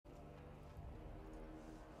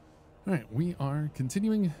All right, we are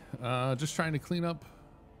continuing, just trying to clean up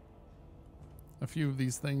a few of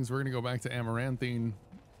these things. We're going to go back to Amaranthine,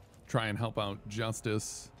 try and help out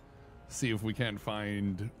Justice, see if we can't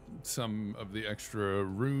find some of the extra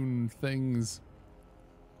rune things,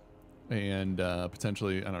 and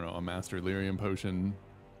potentially, I don't know, a Master Lyrium potion.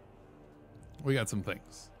 We got some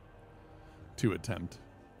things to attempt.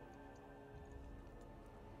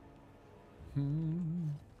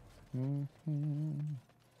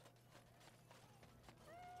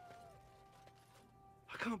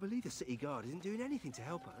 I can't believe the city guard isn't doing anything to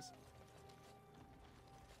help us.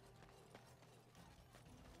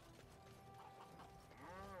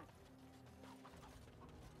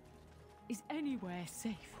 Is anywhere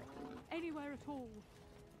safe? Anywhere at all?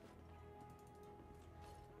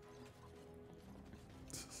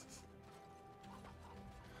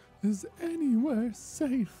 Is anywhere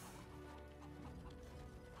safe?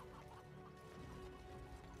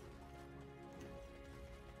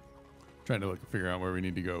 Trying to figure out where we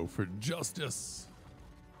need to go for Justice.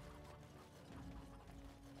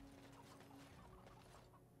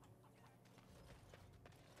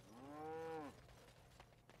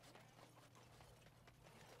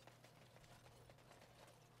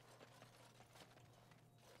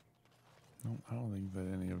 No, I don't think that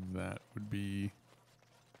any of that would be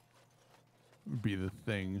the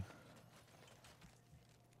thing.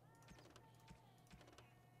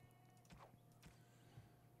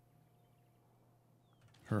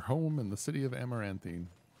 Her home in the city of Amaranthine.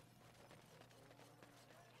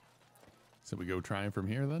 So we go try from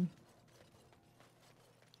here then?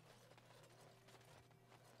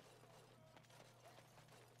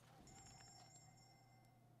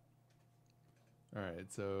 All right,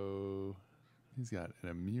 so he's got an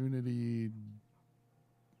immunity.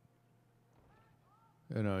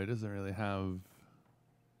 Oh, no, he doesn't really have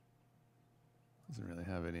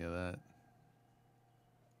any of that.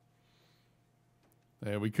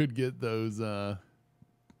 Yeah, we could get those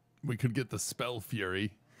we could get the Spell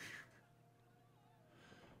Fury.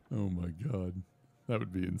 Oh my god. That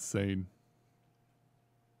would be insane.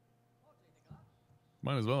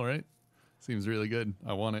 Might as well, right? Seems really good.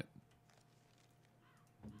 I want it.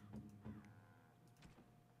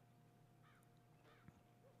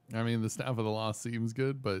 I mean, the Staff of the Lost seems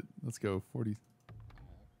good, but let's go 40.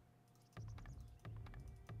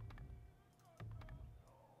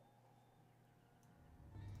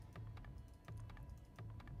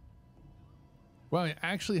 Well, it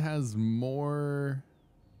actually has more.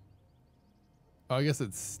 Oh, I guess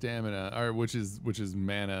it's stamina, or which is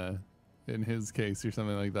mana in his case, or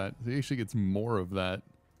something like that. So he actually gets more of that.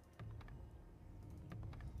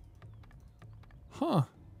 Huh.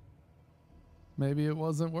 Maybe it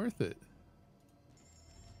wasn't worth it.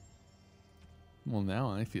 Well,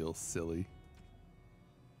 now I feel silly.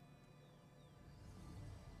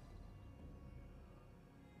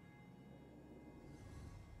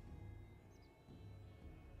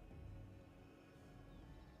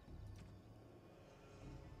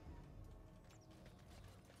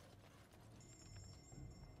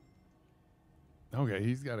 Okay,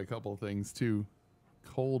 he's got a couple things too.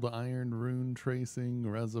 Cold iron rune tracing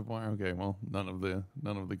reservoir. Okay, well, none of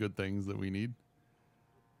the good things that we need.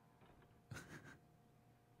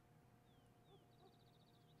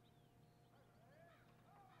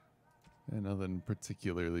 And nothing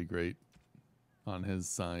particularly great on his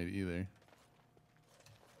side either.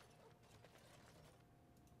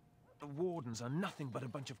 The wardens are nothing but a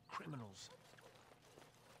bunch of criminals.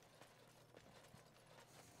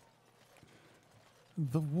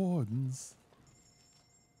 The wardens.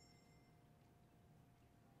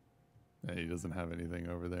 Yeah, he doesn't have anything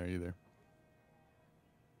over there either.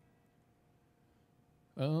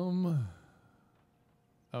 Oh,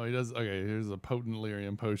 he does. Okay, here's a potent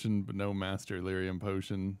lyrium potion, but no master lyrium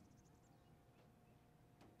potion.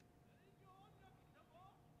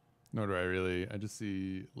 Nor do I really. I just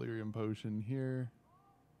see lyrium potion here.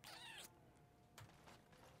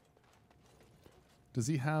 Does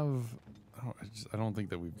he have... I don't think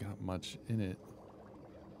that we've got much in it.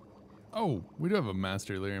 Oh, we do have a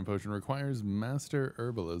master lyrium potion. Requires master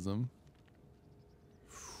herbalism.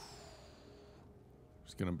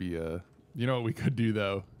 It's gonna be a... You know what we could do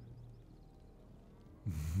though?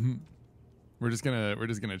 we're just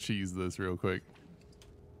gonna cheese this real quick.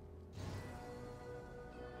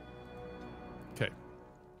 Okay.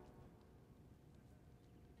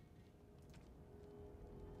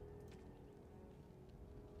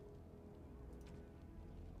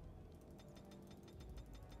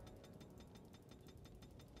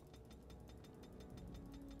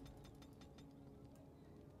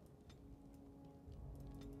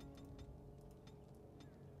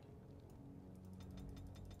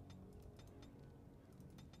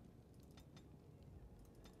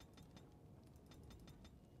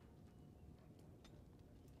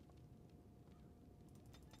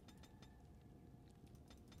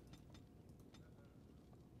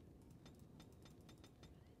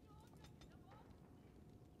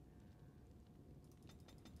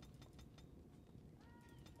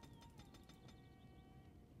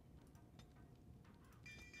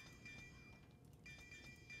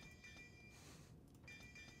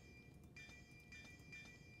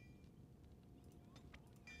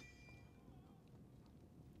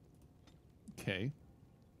 Okay.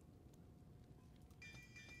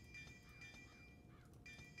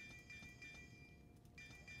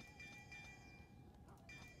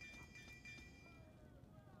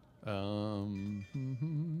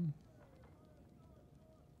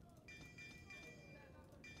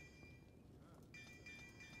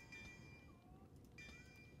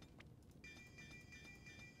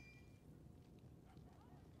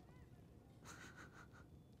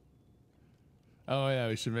 Oh yeah,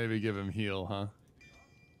 we should maybe give him heal, huh?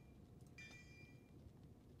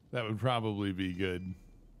 That would probably be good.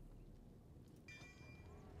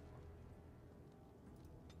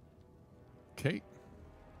 Okay.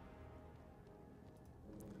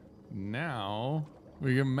 Now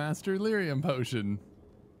we can master lyrium potion.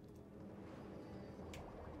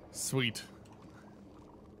 Sweet.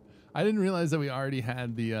 I didn't realize that we already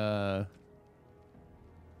had the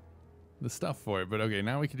stuff for it, but okay,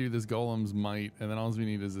 now we can do this Golem's Might, and then all we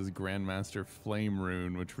need is this Grandmaster Flame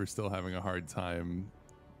Rune, which we're still having a hard time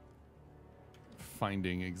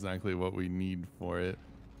finding exactly what we need for it.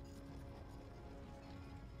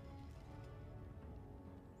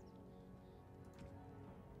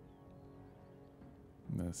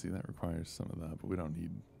 No, see, that requires some of that, but we don't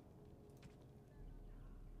need.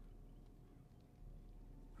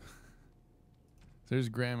 So there's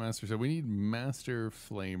Grandmaster. So we need Master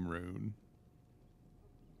Flame Rune,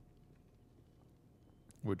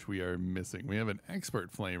 which we are missing. We have an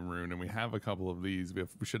Expert Flame Rune, and we have a couple of these. We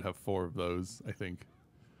should have 4 of those, I think.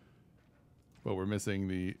 But we're missing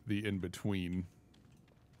the in between.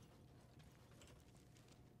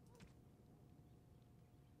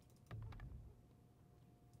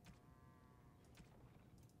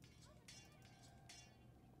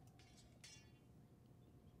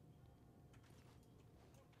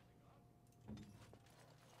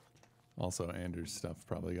 Also, Anders' stuff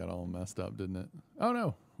probably got all messed up, didn't it? Oh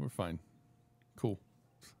no, we're fine. Cool.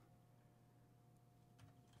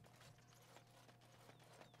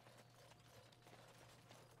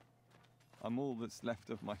 I'm all that's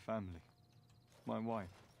left of my family. My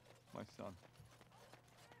wife, my son.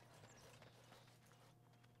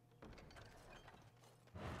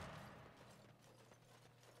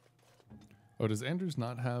 Oh, does Anders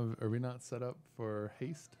not have... Are we not set up for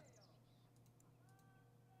haste?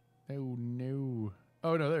 Oh, no.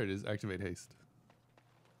 Oh, no, there it is. Activate haste.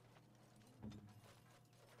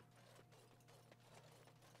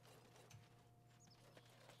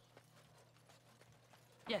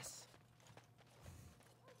 Yes.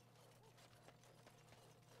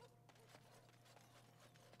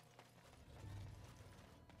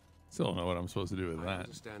 Still don't know what I'm supposed to do with I that.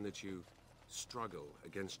 understand that you struggle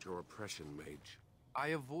against your oppression, mage. I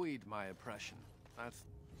avoid my oppression. That's...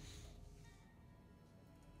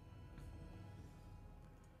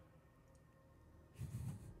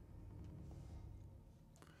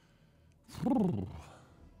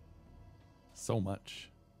 So much.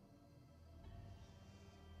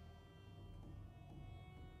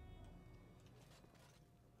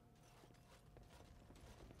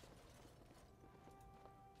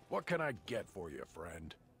 What can I get for you,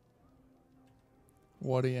 friend?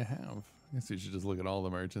 What do you have? I guess you should just look at all the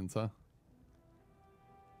merchants, huh?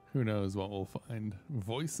 Who knows what we'll find.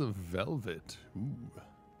 Voice of Velvet. Ooh.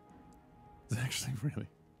 It's actually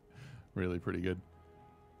really pretty good.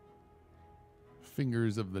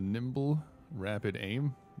 Fingers of the Nimble. Rapid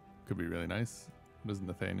Aim. Could be really nice. What does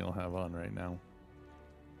Nathaniel have on right now?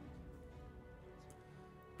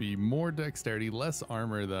 Be more dexterity, less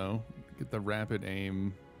armor though. Get the Rapid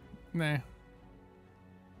Aim. Nah.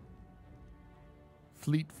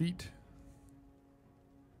 Fleet Feet.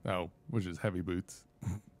 Oh, which is heavy boots.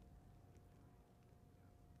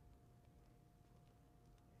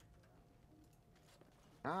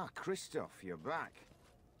 Ah, Christoph, you're back.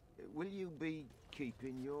 Will you be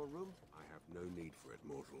keeping your room? I have no need for it,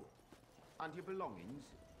 mortal. And your belongings?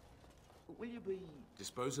 Will you be...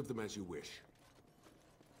 Dispose of them as you wish.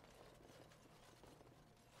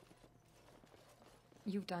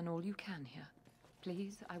 You've done all you can here.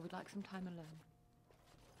 Please, I would like some time alone.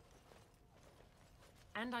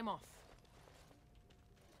 And I'm off.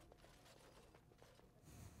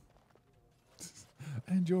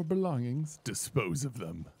 And your belongings, dispose of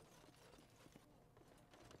them.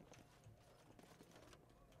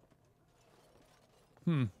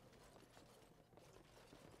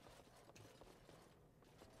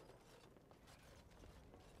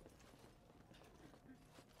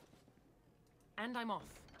 And I'm off.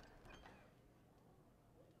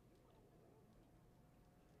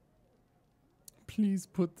 Please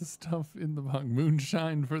put the stuff in the box.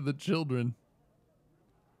 Moonshine for the children.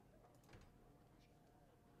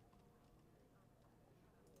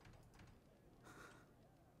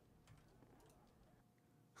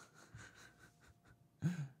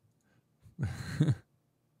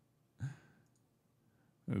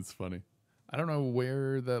 It's funny. I don't know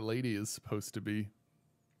where that lady is supposed to be.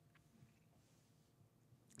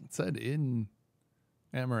 It said in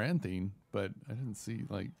Amaranthine, but I didn't see,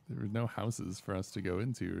 like, there were no houses for us to go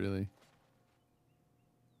into, really.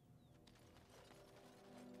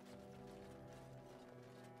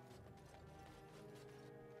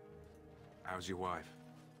 How's your wife?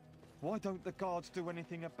 Why don't the guards do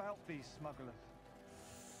anything about these smugglers?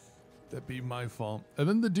 That'd be my fault. And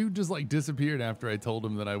then the dude just, like, disappeared after I told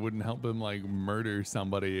him that I wouldn't help him, like, murder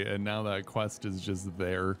somebody, and now that quest is just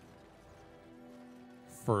there.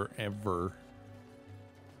 Forever.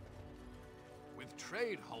 With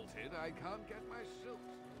trade halted, I can't get my silks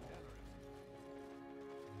generous.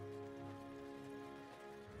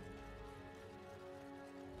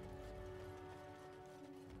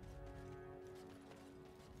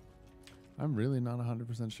 I'm really not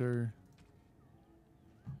 100% sure.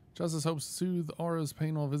 Justice hopes to soothe Aura's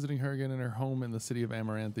pain while visiting her again in her home in the city of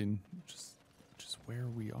Amaranthine, which is where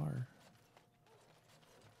we are.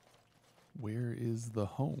 Where is the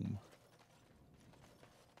home?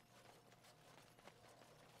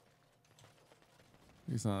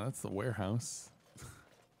 That's the warehouse.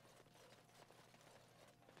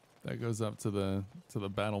 That goes up to the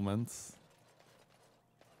battlements.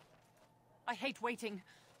 I hate waiting,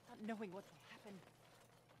 not knowing what will happen.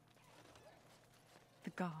 The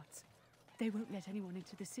guards. They won't let anyone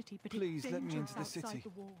into the city, but Please it's let me dangerous into the outside city.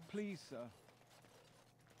 the wall. Please, sir.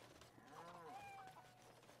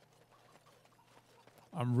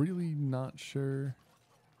 I'm really not sure.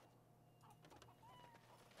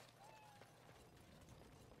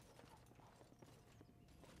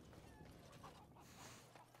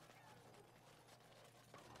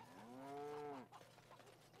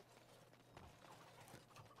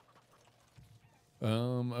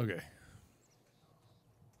 Okay.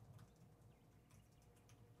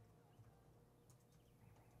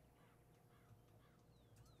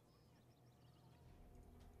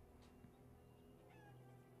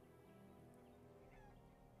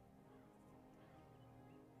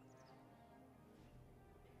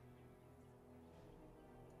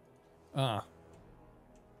 Ah.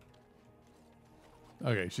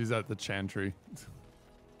 Okay, she's at the Chantry.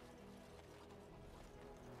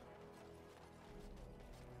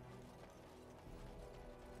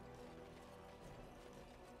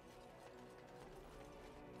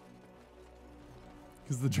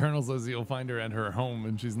 Because the journal says you'll find her at her home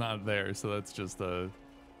and she's not there, so that's just a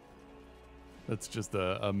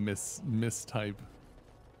mistype.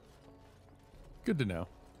 Good to know.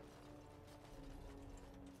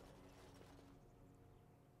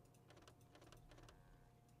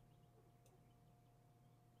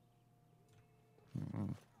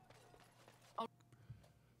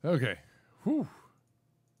 Okay. Whew.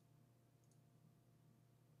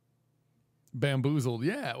 Bamboozled.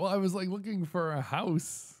 Yeah. Well, I was like looking for a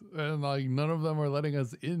house and like none of them are letting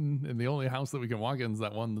us in. And the only house that we can walk in is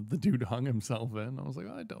that one that the dude hung himself in. I was like,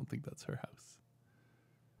 oh, I don't think that's her house.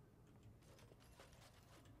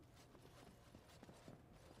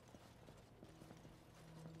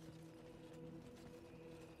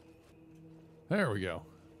 There we go.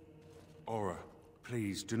 Aura,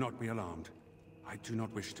 please do not be alarmed. I do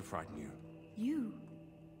not wish to frighten you.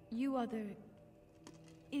 You are the...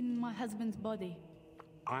 in my husband's body.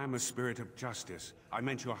 I am a spirit of justice. I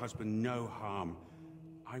meant your husband no harm.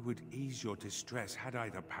 I would ease your distress had I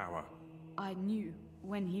the power. I knew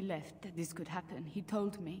when he left that this could happen. He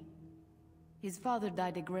told me. His father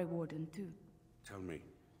died a Grey Warden too. Tell me,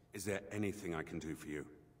 is there anything I can do for you?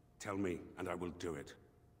 Tell me, and I will do it.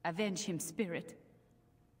 Avenge him, spirit.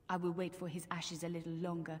 I will wait for his ashes a little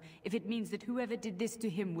longer, if it means that whoever did this to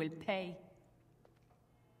him will pay.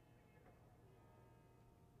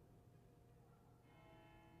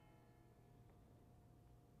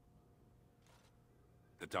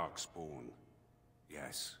 The Darkspawn.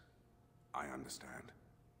 Yes, I understand.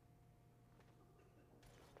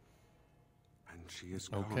 And she is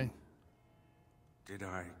gone. Okay. Did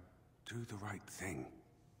I do the right thing?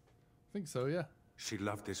 I think so, yeah. She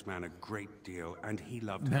loved this man a great deal, and he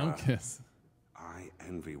loved Now her. kiss. I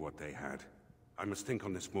envy what they had. I must think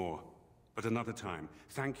on this more. But another time,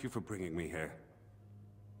 thank you for bringing me here.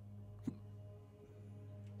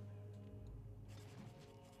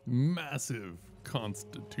 Massive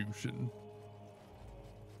constitution.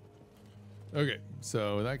 Okay,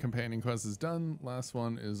 so that companion quest is done. Last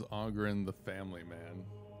one is Oghren the Family Man.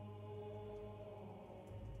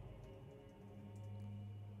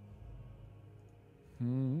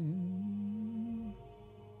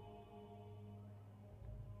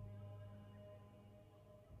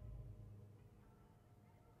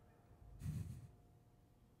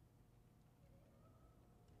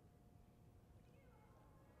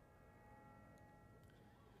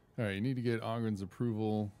 All right, you need to get Ogren's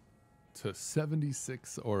approval to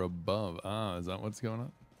 76 or above. Ah, is that what's going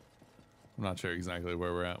on? I'm not sure exactly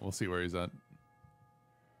where we're at. We'll see where he's at.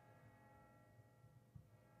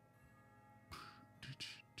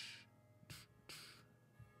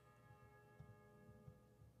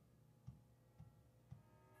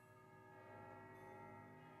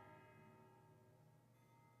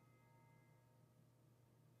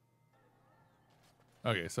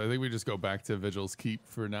 Okay, so I think we just go back to Vigil's Keep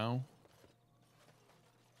for now.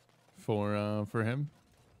 For him.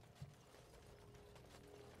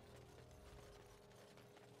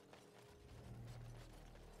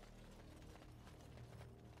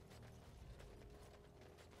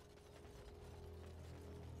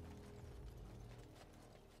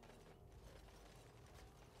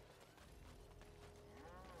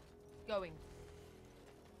 Going.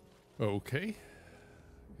 Okay.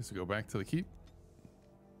 Guess we go back to the keep.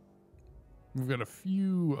 We've got a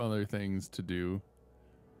few other things to do.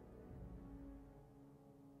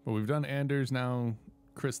 But we've done Anders now.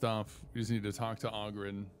 Kristoff. We just need to talk to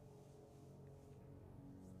Ogren.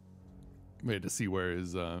 We had to see where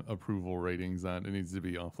his approval rating's at. It needs to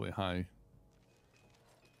be awfully high.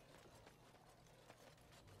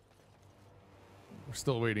 We're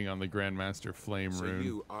still waiting on the Grandmaster Flame So rune.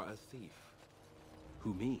 you are a thief.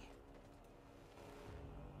 Who, me?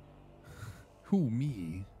 Who,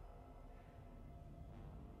 me?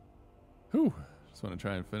 Whew. Just want to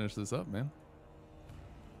try and finish this up, man.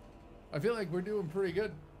 I feel like we're doing pretty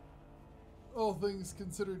good. All things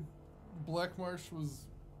considered, Black Marsh was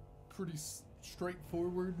pretty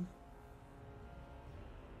straightforward.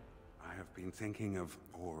 I have been thinking of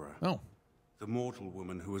Aura. Oh. The mortal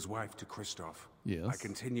woman who was wife to Kristoff. Yes. I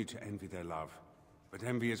continue to envy their love. But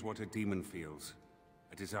envy is what a demon feels.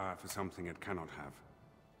 A desire for something it cannot have.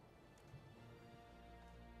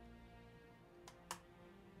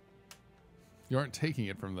 You aren't taking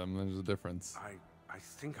it from them. There's a difference. I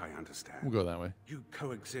think I understand. We'll go that way. You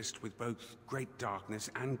coexist with both great darkness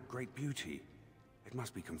and great beauty. It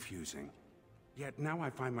must be confusing. Yet now I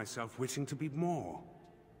find myself wishing to be more.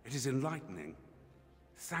 It is enlightening.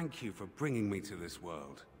 Thank you for bringing me to this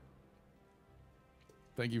world.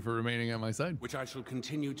 Thank you for remaining on my side. Which I shall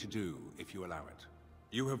continue to do, if you allow it.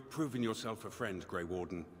 You have proven yourself a friend, Grey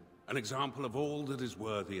Warden. An example of all that is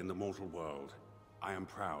worthy in the mortal world. I am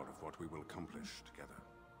proud of what we will accomplish together.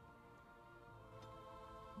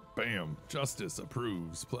 Bam. Justice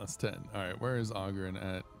approves. Plus 10. All right, where is Ogren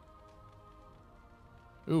at?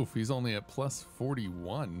 Oof, he's only at plus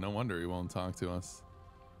 41. No wonder he won't talk to us.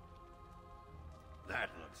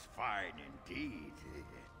 That looks fine indeed.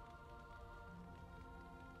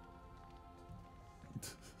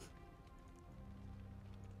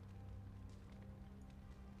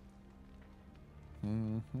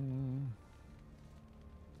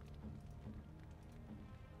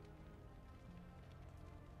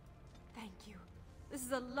 Thank you. This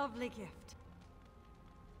is a lovely gift.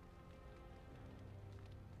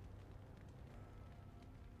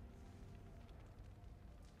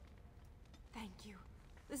 Thank you.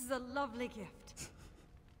 This is a lovely gift.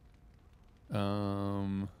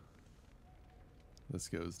 This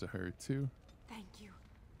goes to her too. Thank you.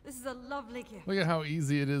 This is a lovely gift. Look at how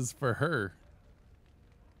easy it is for her.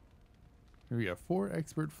 Here we got 4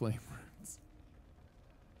 expert flame runes.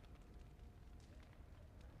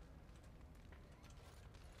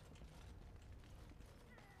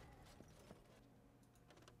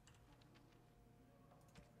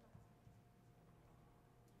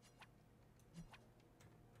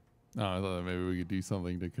 Oh, I thought that maybe we could do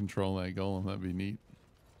something to control that golem. That'd be neat.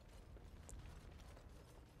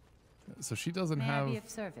 So she doesn't May have... I be of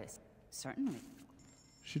service? Certainly.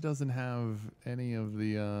 She doesn't have any of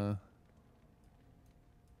the,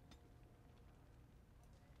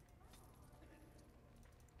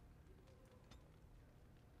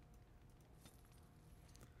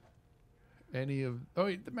 any of... Oh,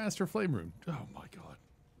 wait, the Master Flame Rune. Oh, my God.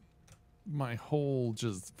 My whole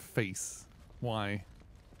just face. Why?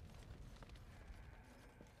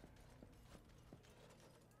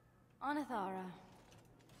 Anathara.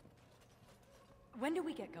 When do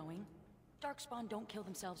we get going? Darkspawn don't kill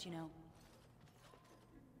themselves, you know.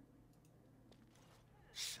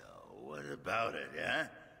 So, what about it, huh?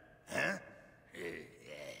 Huh?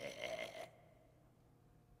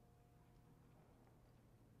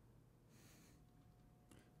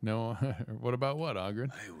 No, what about what,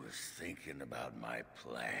 Ogren? I was thinking about my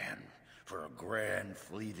plan for a grand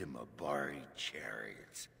fleet of Mabari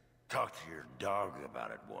chariots. Talked to your dog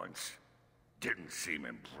about it once. Didn't seem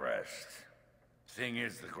impressed. Thing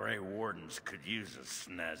is, the Grey Wardens could use a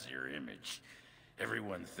snazzier image.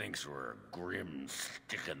 Everyone thinks we're a grim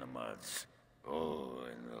stick-in-the-muds. Oh,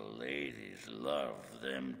 and the ladies love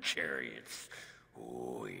them chariots.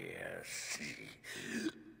 Oh, yes.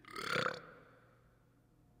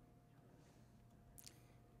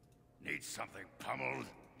 Need something pummeled?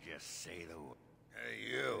 Just say the word.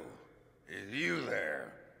 Hey, you. Is you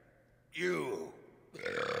there? You.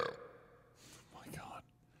 Oh my god.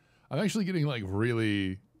 I'm actually getting like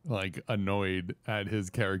really like annoyed at his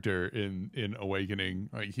character in Awakening.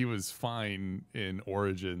 Like he was fine in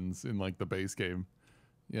Origins in like the base game.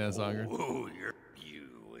 Yeah, Zonger. Oh, you're you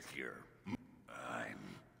with your...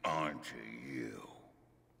 I'm onto you.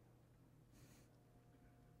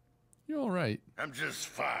 You're all right. I'm just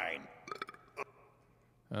fine.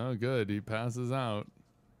 Oh, good. He passes out.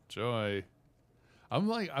 Joy.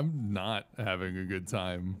 I'm not having a good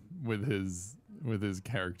time with his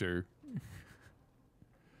character.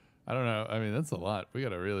 I don't know. I mean, that's a lot. We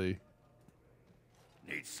gotta really.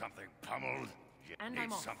 Need something pummeled? And need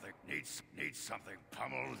I'm off. something. Need something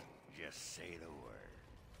pummeled? Just say the word.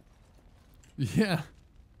 Yeah.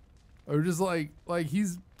 Or just like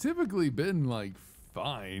he's typically been like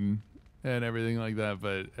fine and everything like that,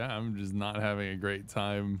 but I'm just not having a great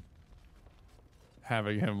time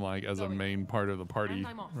having him like as a main part of the party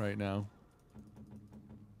right now.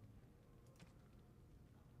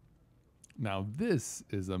 Now this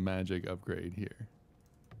is a magic upgrade here.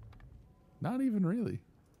 Not even really.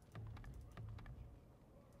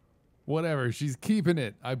 Whatever, she's keeping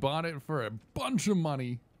it. I bought it for a bunch of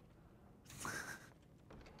money.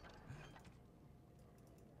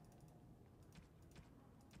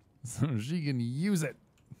 So she can use it.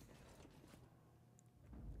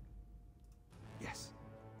 Yes.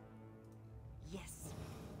 Yes.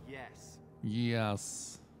 Yes.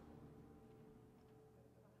 Yes.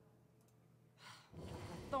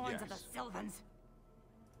 The thorns of the Sylvans.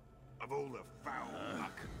 Of all the foul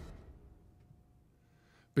luck.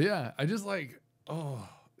 But yeah, I just like, oh,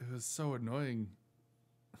 it was so annoying.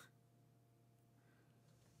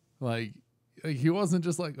 Like he wasn't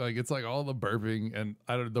just like it's like all the burping and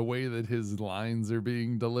I don't the way that his lines are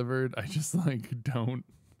being delivered. I just like I don't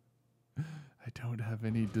have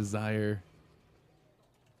any desire.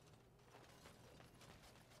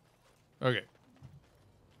 Okay.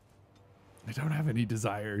 I don't have any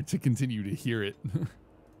desire to continue to hear it.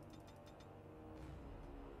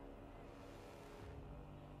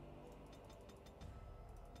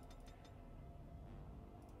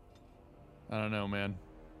 I don't know, man.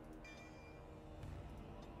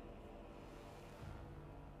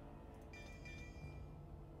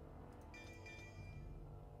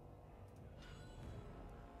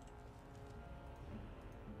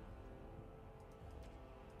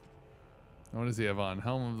 What does he have on?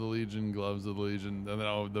 Helm of the Legion, gloves of the Legion, and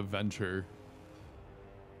then the Venture.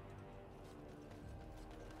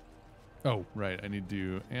 Oh, right. I need to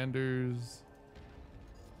do Anders.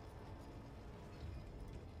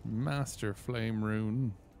 Master Flame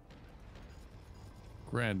Rune.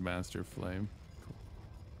 Grandmaster Flame. Cool.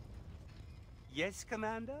 Yes,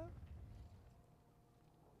 Commander?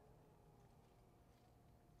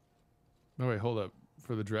 Oh, wait, hold up.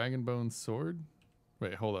 For the Dragonbone Sword?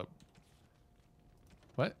 Wait, hold up.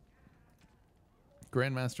 What?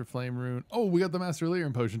 Grandmaster Flame Rune. Oh, we got the Master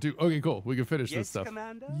Lyrium Potion too. Okay, cool. We can finish this stuff.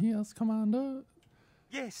 Commander? Yes, Commander.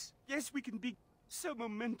 Yes, we can be so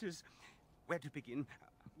momentous. Where to begin?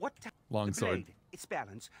 What time? Longsword. Its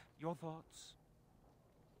balance. Your thoughts?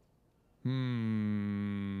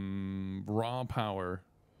 Raw power.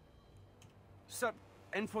 So,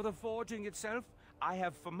 and for the forging itself, I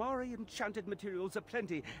have Fomori enchanted materials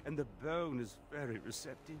aplenty, and the bone is very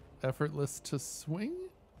receptive. Effortless to swing?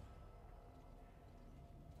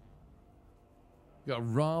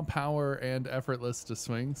 Got raw power and effortless to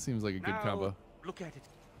swing. Seems like a good combo. Look at it.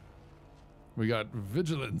 We got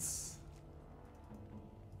vigilance.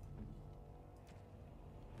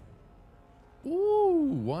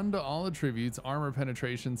 Ooh, 1 to all attributes, armor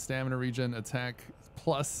penetration, stamina regen, attack,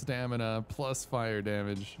 plus stamina, plus fire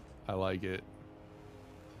damage. I like it.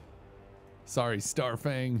 Sorry,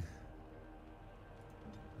 Starfang.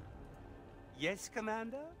 Yes,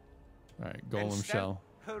 Commander? All right, Golem Shell.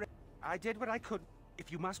 I did what I could.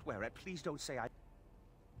 If you must wear it, please don't say I...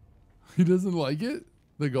 He doesn't like it?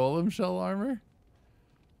 The Golem Shell armor?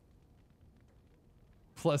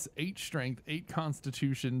 Plus 8 strength, 8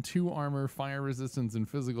 constitution, 2 armor, fire resistance, and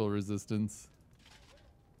physical resistance.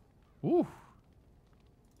 Woo.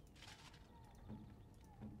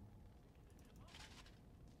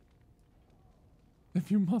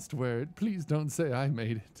 If you must wear it, please don't say I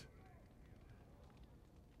made it.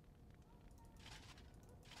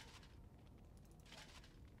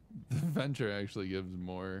 The Adventure actually gives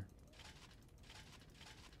more.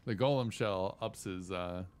 The Golem Shell ups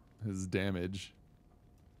his damage.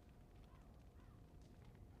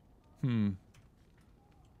 Well,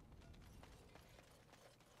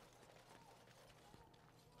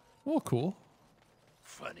 cool.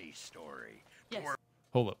 Funny story. Yes.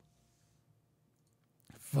 Hold up.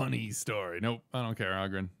 Funny story. Nope, I don't care,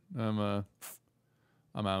 Ogren. I'm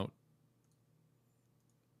out.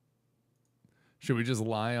 Should we just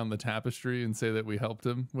lie on the tapestry and say that we helped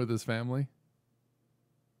him with his family?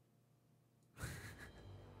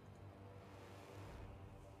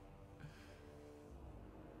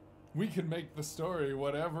 We can make the story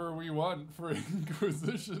whatever we want for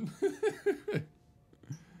Inquisition.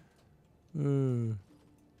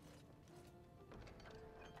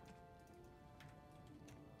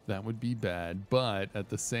 That would be bad, but at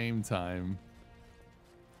the same time,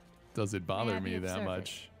 does it bother me that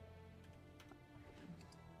much?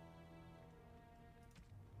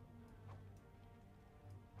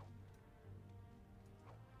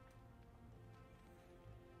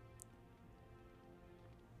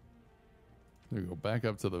 There we go. Back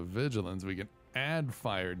up to the vigilance. We can add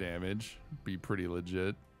fire damage. Be pretty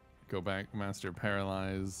legit. Go back, Master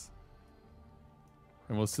Paralyze.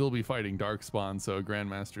 And we'll still be fighting Darkspawn, so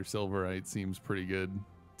Grandmaster Silverite seems pretty good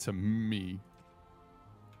to me.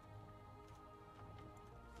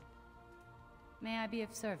 May I be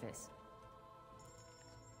of service?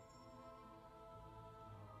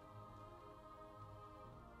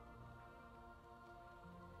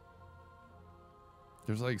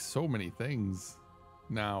 There's like so many things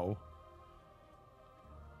now.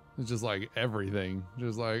 It's just like everything.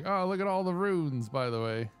 Just like, oh, look at all the runes, by the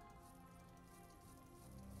way.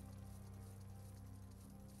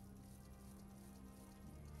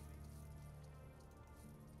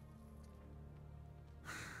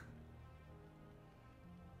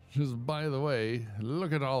 Just by the way,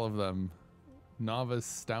 look at all of them. Novice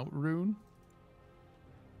Stout rune.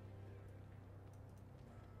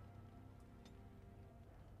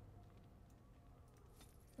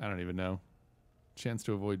 I don't even know. Chance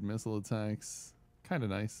to avoid missile attacks. Kind of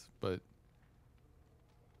nice, but...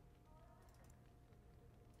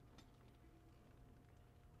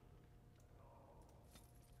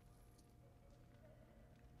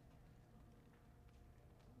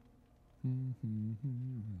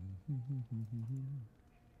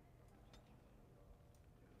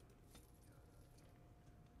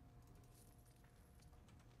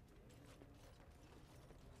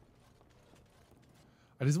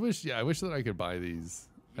 I just wish, I wish that I could buy these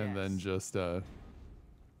and then just go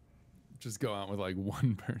out with like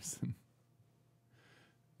one person.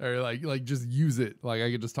 Or like just use it. Like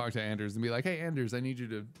I could just talk to Anders and be like, hey Anders, I need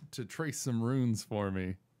you to trace some runes for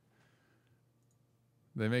me.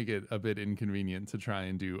 They make it a bit inconvenient to try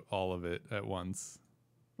and do all of it at once,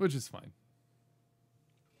 which is fine.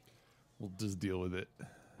 We'll just deal with it.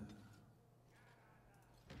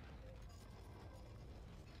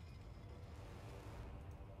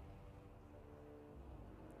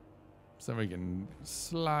 So we can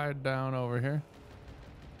slide down over here.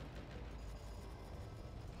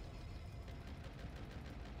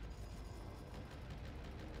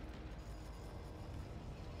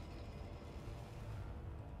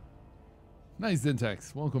 Nice,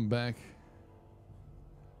 Zintex. Welcome back.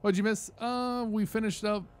 What'd you miss? We finished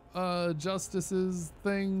up Justice's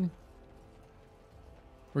thing.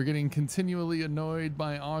 We're getting continually annoyed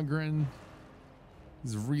by Ogren.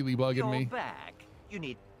 He's really bugging me. You're back. You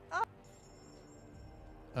need...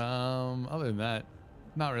 Other than that,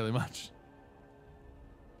 not really much.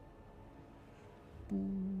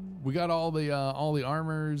 We got all the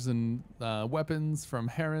armors and weapons from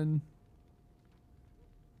Heron.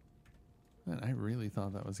 Man, I really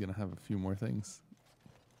thought that was gonna have a few more things.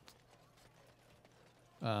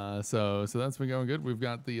 So that's been going good. We've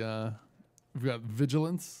got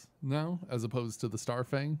Vigilance now as opposed to the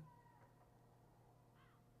Starfang.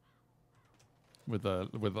 With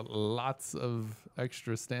lots of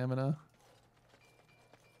extra stamina,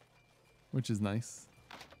 which is nice.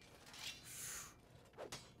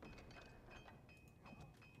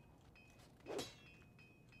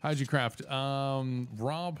 How'd you craft?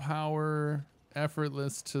 Raw power,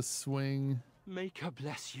 effortless to swing. May God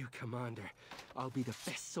bless you, Commander. I'll be the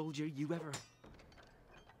best soldier you ever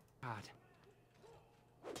had.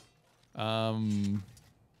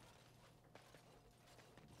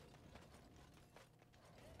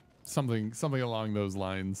 Something along those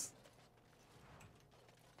lines.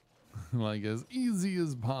 Like as easy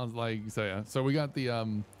as possible. Like, so yeah. So we got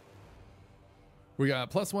the we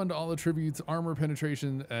got +1 to all attributes, armor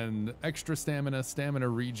penetration, and extra stamina, stamina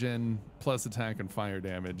regen, plus attack and fire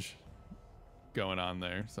damage. going on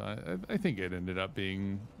there. So I think it ended up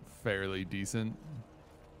being fairly decent.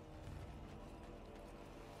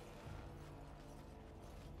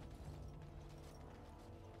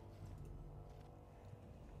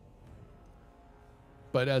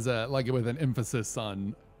 But as a, like, with an emphasis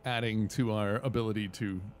on adding to our ability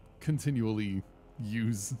to continually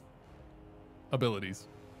use abilities.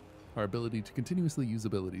 Our ability to continuously use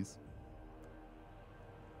abilities.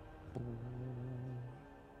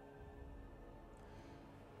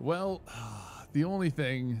 Well, the only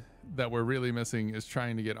thing that we're really missing is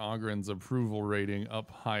trying to get Ogren's approval rating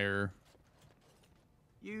up higher.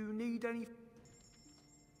 You need any...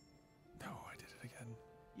 No, I did it again.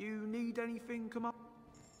 You need anything, come on.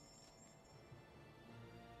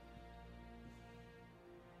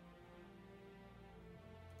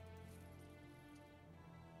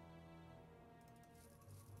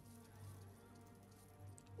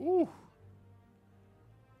 Ooh.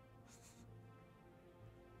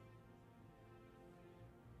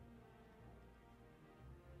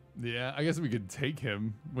 Yeah, I guess we could take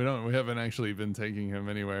him. We haven't actually been taking him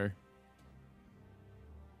anywhere.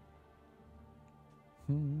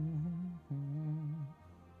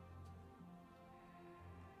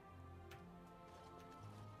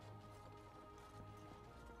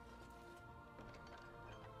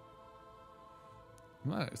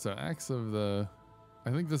 Alright, so Axe of the... I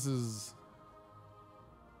think this is...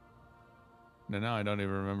 Now I don't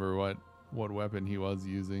even remember what weapon he was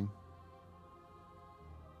using.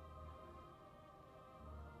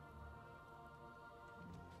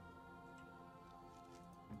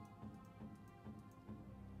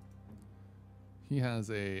 He has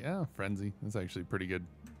a frenzy. That's actually pretty good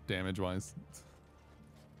damage-wise.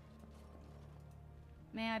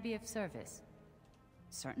 May I be of service?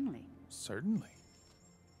 Certainly. Certainly.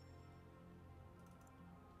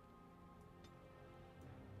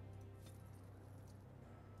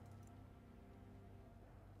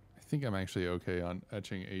 I think I'm actually okay on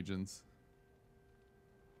etching agents.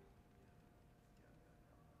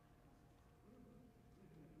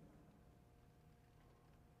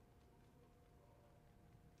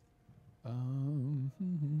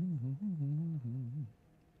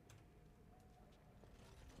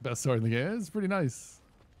 Best sword in the game. It's pretty nice.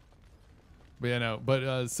 But yeah, no.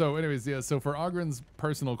 But so anyways, yeah, so for Ogren's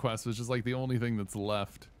personal quest, which is like the only thing that's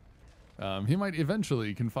left, he might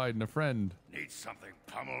eventually confide in a friend. Need something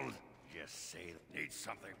pummeled? Just say need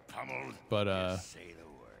something pummeled. But just say the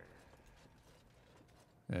word.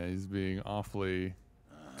 Yeah, he's being awfully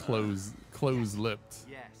close-lipped.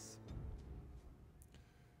 Yes.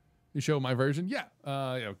 You show my version? Yeah.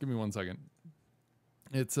 Yeah, give me 1 second.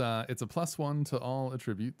 It's a +1 to all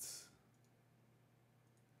attributes.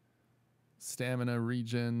 Stamina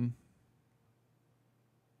regen.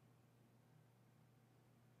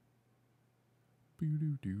 Okay,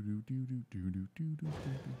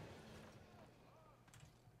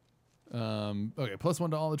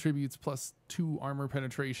 +1 to all attributes, +2 armor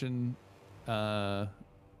penetration,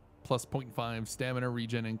 +0.5 stamina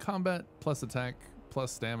regen in combat, plus attack,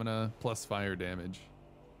 plus stamina, plus fire damage.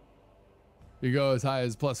 You go as high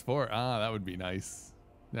as +4. Ah, that would be nice.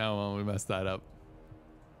 Now we messed that up.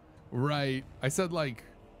 Right. I said like,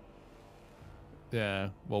 yeah,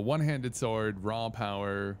 well, one-handed sword, raw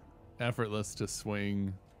power, effortless to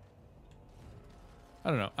swing.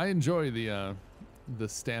 I don't know. I enjoy the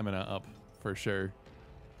stamina up for sure.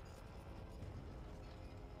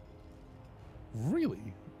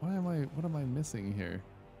 Really? What am I missing here?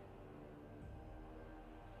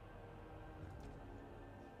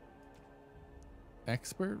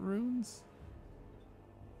 Expert runes?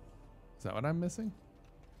 Is that what I'm missing?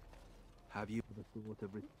 Have you thought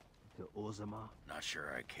of it to Ozama? Not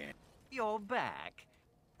sure I can. You're back.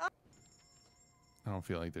 I don't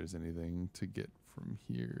feel like there's anything to get from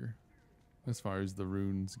here as far as the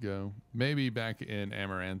runes go. Maybe back in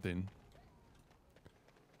Amaranthine.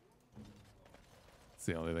 It's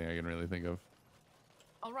the only thing I can really think of.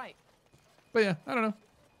 All right. But yeah, I don't know.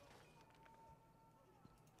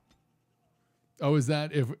 Oh, is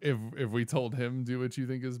that if we told him do what you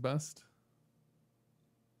think is best?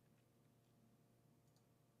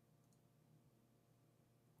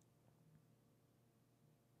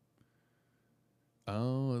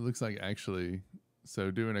 Oh, it looks like actually, so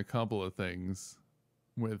doing a couple of things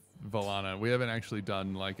with Valana. We haven't actually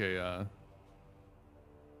done like a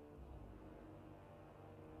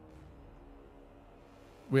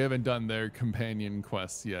we haven't done their companion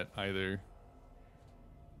quests yet either.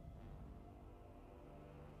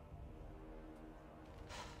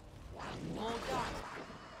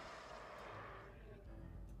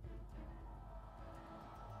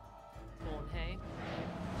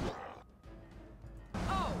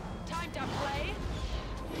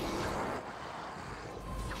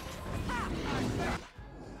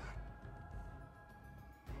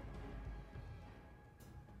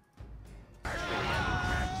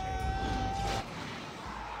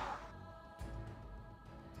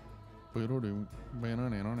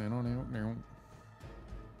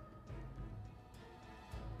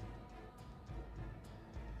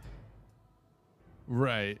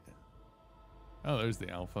 Right. Oh, there's the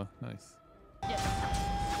alpha. Nice.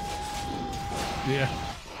 Yeah.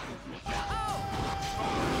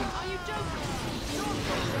 Are you joking?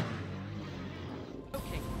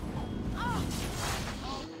 Okay.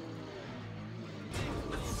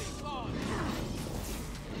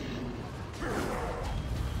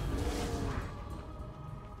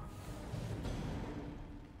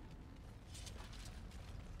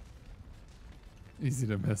 Easy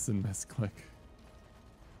to miss and misclick.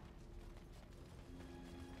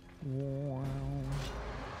 Wow.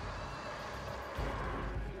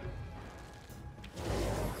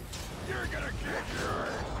 You're gonna kick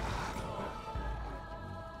yours.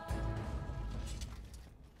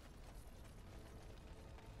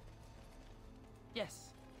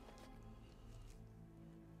 Yes.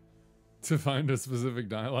 To find a specific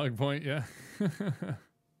dialogue point, yeah.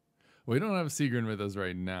 We don't have Sigrun with us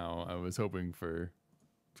right now. I was hoping for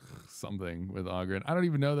something with Oghren. I don't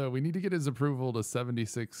even know though. We need to get his approval to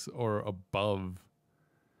 76 or above.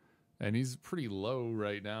 And he's pretty low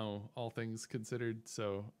right now, all things considered.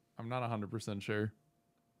 So I'm not 100% sure.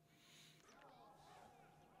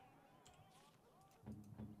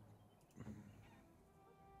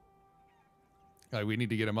 We need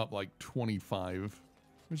to get him up like 25,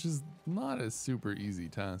 which is not a super easy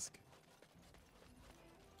task.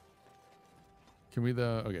 Can we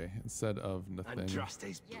okay, instead of nothing.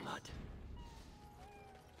 Andraste's blood.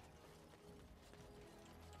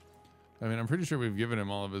 I mean, I'm pretty sure we've given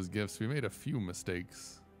him all of his gifts. We made a few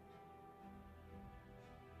mistakes.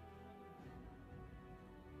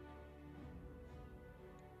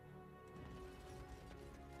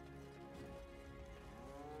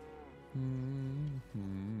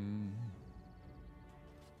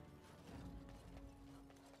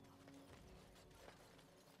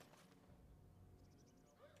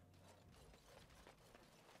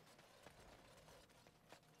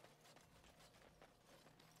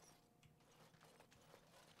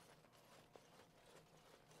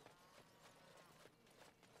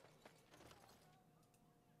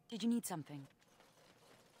 Did you need something?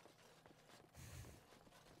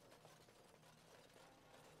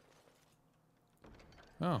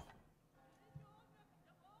 Oh.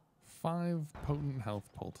 5 potent health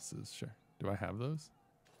poultices. Sure. Do I have those?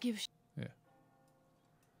 Yeah.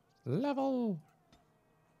 Level.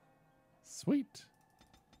 Sweet.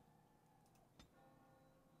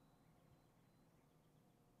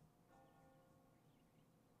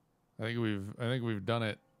 I think we've done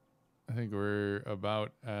it. I think we're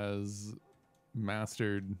about as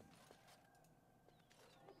mastered.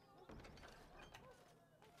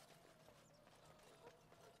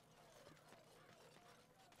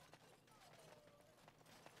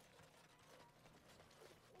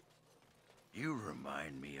 You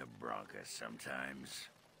remind me of Branka sometimes.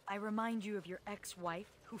 I remind you of your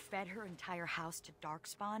ex-wife who fed her entire house to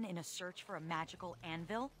Darkspawn in a search for a magical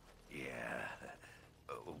anvil? Yeah.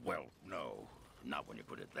 Well, no. Not when you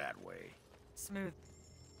put it that way. Smooth.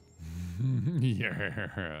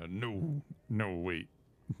 Yeah. No, wait.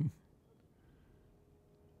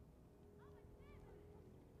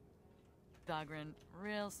 Oghren,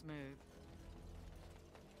 real smooth.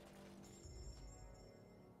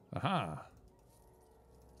 Aha.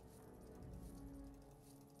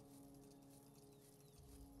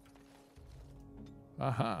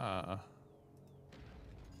 Aha.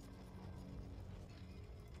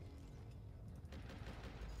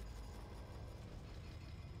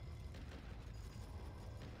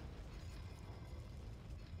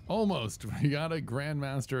 Almost. We got a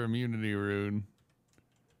Grandmaster immunity rune.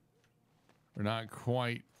 We're not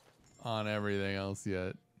quite on everything else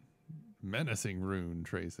yet. Menacing rune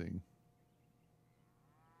tracing.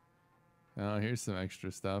 Oh, here's some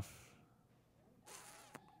extra stuff.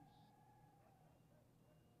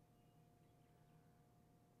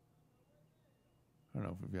 I don't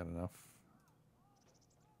know if we've got enough.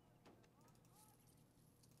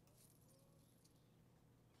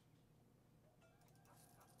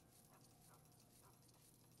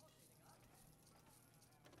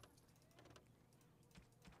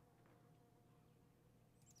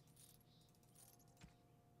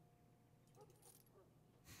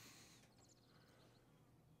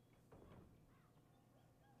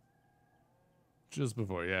 Just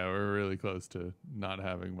before, yeah, we're really close to not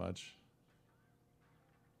having much.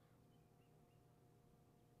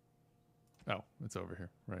 Oh, it's over here,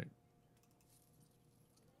 right.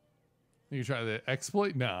 You try the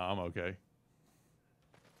exploit? No, I'm okay.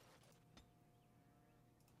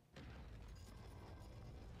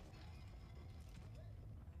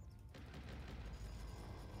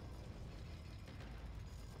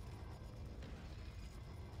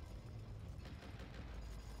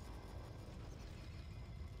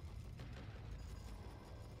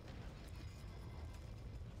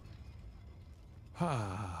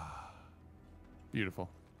 Beautiful.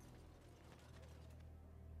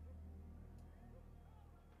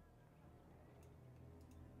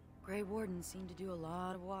 Grey Wardens seem to do a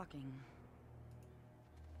lot of walking.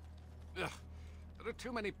 Ugh. There are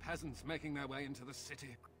too many peasants making their way into the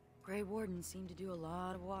city. Grey Wardens seem to do a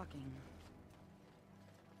lot of walking.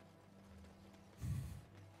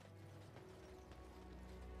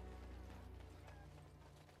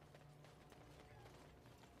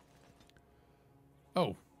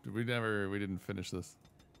 Oh, we didn't finish this.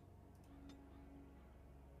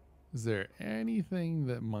 Is there anything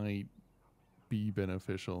that might be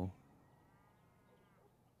beneficial?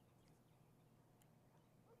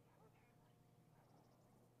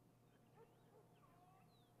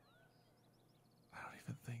 I don't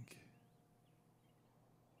even think.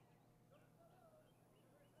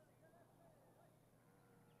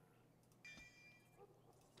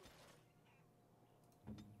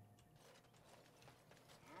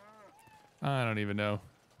 I don't even know.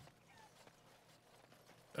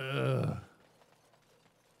 Ugh.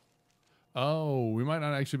 Oh, we might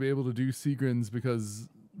not actually be able to do Seagrins because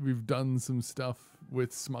we've done some stuff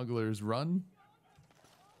with Smuggler's Run.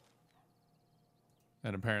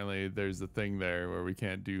 And apparently there's a thing there where we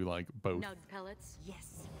can't do like both. Nug pellets,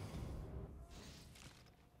 yes.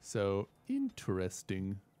 So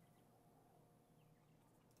interesting.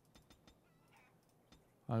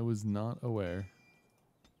 I was not aware.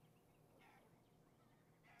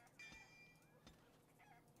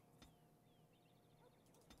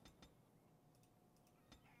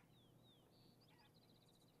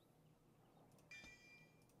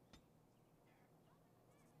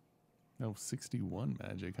 No, 61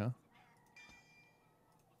 magic, huh?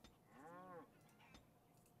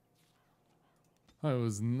 I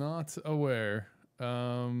was not aware.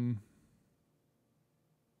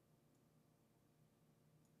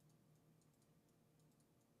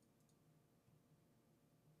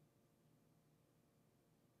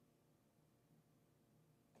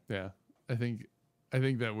 Yeah, I think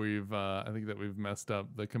that we've messed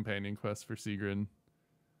up the companion quest for Sigrid.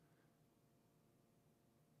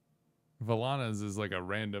 Valana's is like a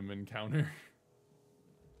random encounter.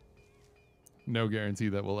 No guarantee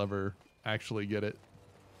that we'll ever actually get it.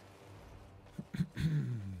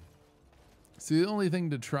 See, the only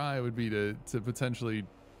thing to try would be to potentially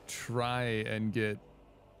try and get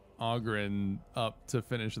Oghren up to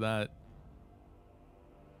finish that.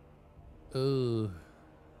 Ugh.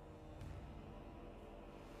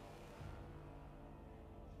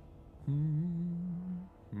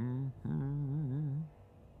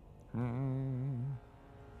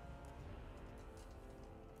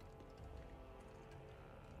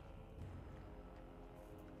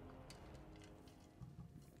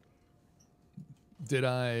 Did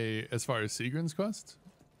I, as far as Sigrin's quest?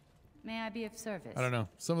 May I be of service? I don't know.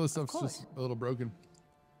 Some of the stuff's just a little broken.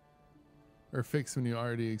 Or fixed when you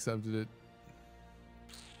already accepted it.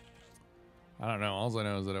 I don't know. All I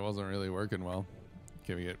know is that it wasn't really working well.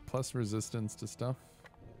 Okay, we get plus resistance to stuff,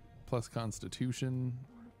 plus constitution,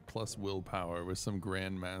 plus willpower with some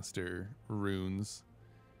Grandmaster runes.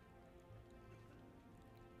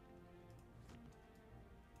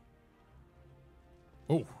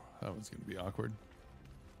 Oh, that was going to be awkward.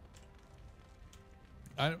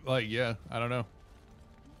 Yeah, I don't know.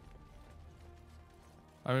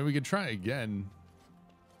 I mean, we could try again.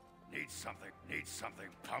 Need something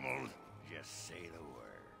pummeled? Just say the word.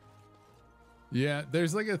 Yeah,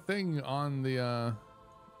 there's like a thing on the,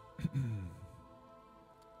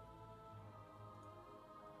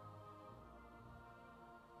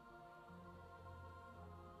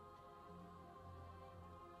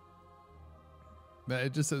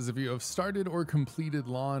 it just says if you have started or completed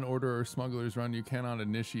Law and Order or Smuggler's Run, you cannot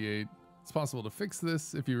initiate. It's possible to fix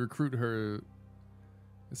this if you recruit her.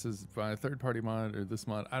 This is by a third-party mod or this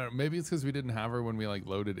mod. I don't know. Maybe it's because we didn't have her when we like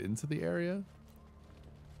loaded into the area.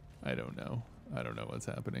 I don't know. I don't know what's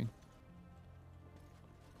happening.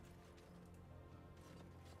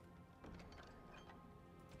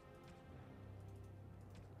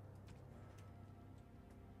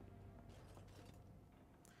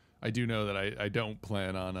 I do know that I don't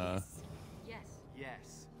plan on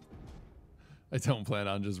Yes. I don't plan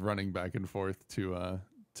on just running back and forth to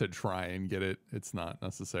try and get it. It's not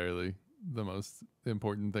necessarily the most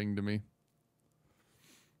important thing to me.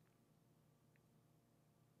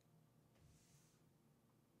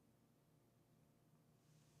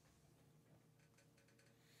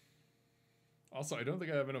 Also, I don't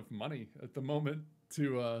think I have enough money at the moment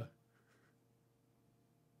to I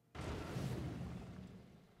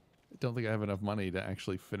don't think I have enough money to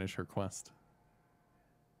actually finish her quest.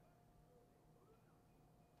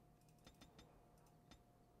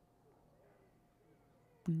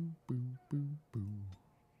 boo, boo, boo, boo.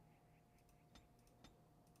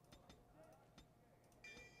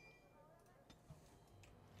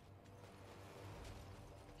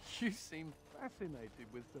 You seem fascinated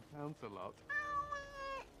with Sir Pouncelot.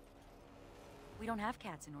 We don't have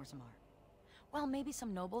cats in Orzammar. Well, maybe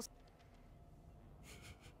some nobles.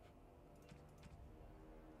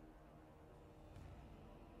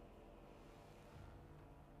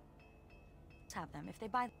 Have them if they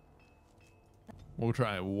buy. We'll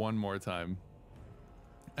try it one more time.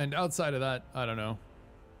 And outside of that, I don't know.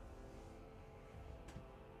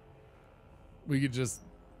 We could just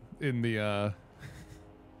in the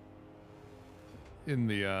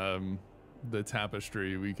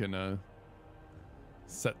tapestry, we can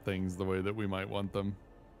set things the way that we might want them.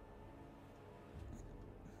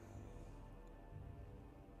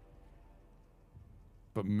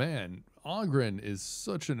 But man, Oghren is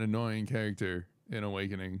such an annoying character in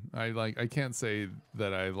Awakening. I can't say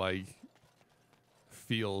that I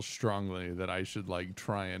feel strongly that I should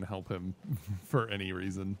try and help him for any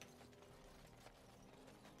reason.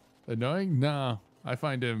 Annoying? Nah, I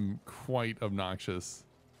find him quite obnoxious.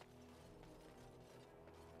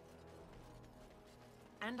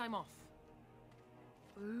 And I'm off.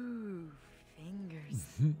 Ooh,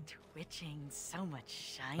 fingers twitching, so much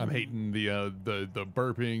shine. I'm hating the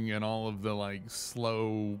burping and all of the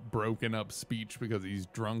slow, broken up speech because he's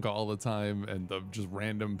drunk all the time and the just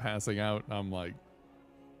random passing out. I'm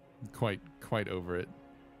quite over it.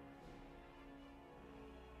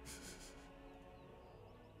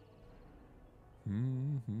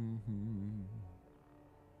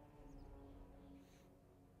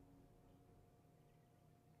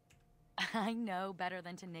 I know better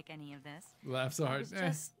than to nick any of this. Laugh so hard.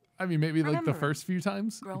 Just I mean, maybe the remembering first few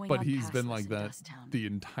times, growing but up he's been passless like in that Dusttown. the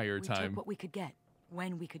entire We time. took what we could get,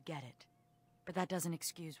 when we could get it. But that doesn't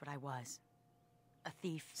excuse what I was. A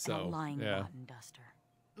thief and So, a lying yeah. rotten duster.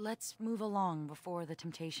 Let's move along before the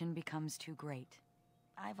temptation becomes too great.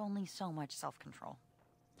 I've only so much self-control.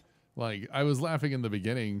 I was laughing in the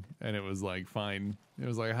beginning and it was fine. It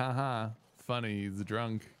was haha, funny, he's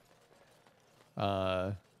drunk.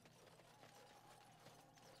 And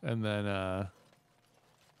then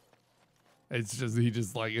it's just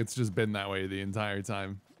it's just been that way the entire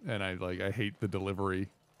time. And I hate the delivery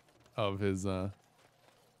of his of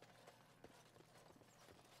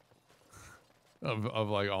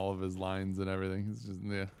all of his lines and everything. It's just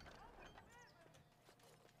yeah.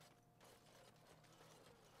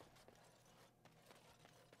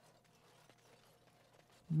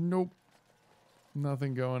 Nope.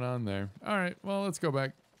 Nothing going on there. All right, well, let's go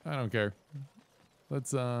back. I don't care.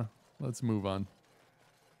 Let's move on.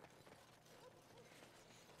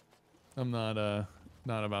 I'm not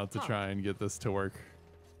about to try and get this to work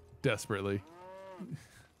desperately.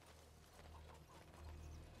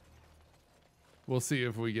 We'll see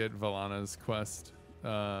if we get Valana's quest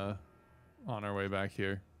on our way back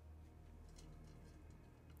here.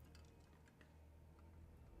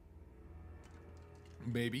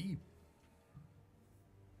 Maybe.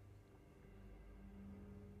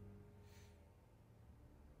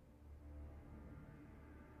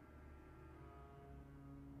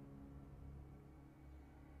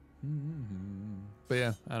 But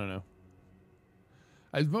yeah, I don't know.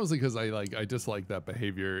 It's mostly because I dislike that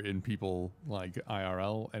behavior in people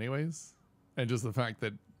IRL anyways. And just the fact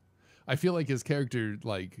that I feel like his character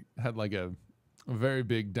had a very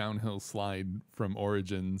big downhill slide from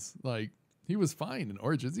Origins. He was fine in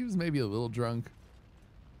Origins. He was maybe a little drunk.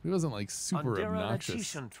 He wasn't super Undera obnoxious.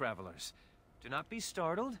 Lachishan, travelers. Do not be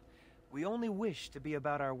startled. We only wish to be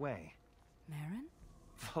about our way. Merrin?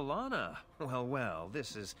 Valana. Well, well,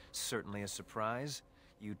 this is certainly a surprise.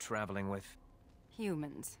 You traveling with...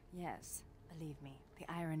 Humans, yes. Believe me, the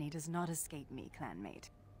irony does not escape me, clanmate.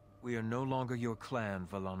 We are no longer your clan,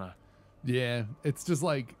 Valana. Yeah, it's just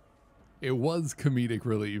it was comedic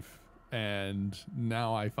relief, and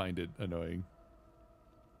now I find it annoying.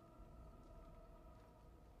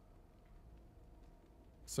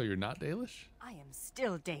 So you're not Dalish? I am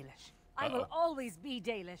still Dalish. I will always be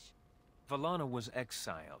Dalish. Valana was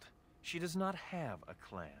exiled. She does not have a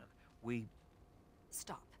clan. We...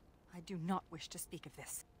 Stop. I do not wish to speak of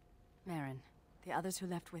this. Merrin, the others who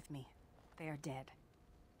left with me, they are dead.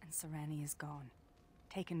 And Sarani is gone.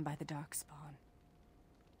 Taken by the Darkspawn.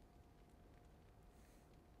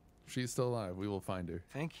 She's still alive. We will find her.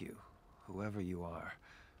 Thank you, whoever you are.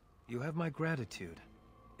 You have my gratitude.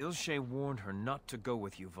 Ilshay warned her not to go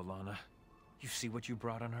with you, Valana. You see what you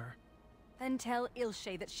brought on her? Then tell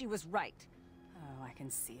Ilshay that she was right. Oh, I can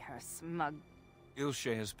see her smug.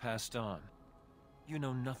 Ilshay has passed on. You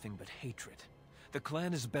know nothing but hatred. The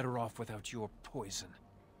clan is better off without your poison.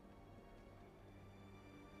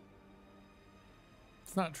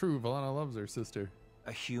 It's not true. Valana loves her sister.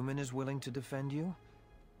 A human is willing to defend you?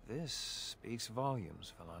 This speaks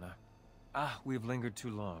volumes, Valana. Ah, we've lingered too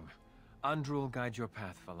long. Andrew will guide your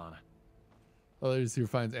path, Valana. Others who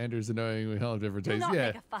finds Anders annoying, we all have different Do tastes. not Yeah.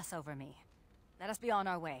 make a fuss over me. Let us be on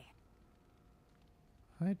our way.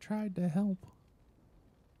 I tried to help.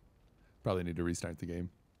 Probably need to restart the game.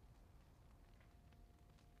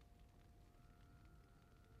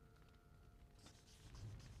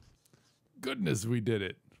 Goodness, we did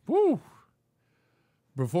it. Woo!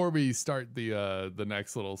 Before we start the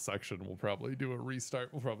next little section, we'll probably do a restart.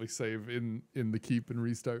 We'll probably save in the keep and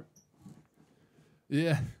restart.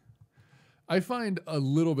 Yeah. I find a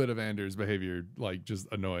little bit of Anders' behavior like just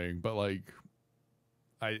annoying, but like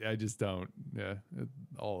I just don't. Yeah,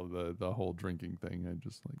 all of the whole drinking thing, I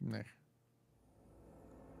just like meh.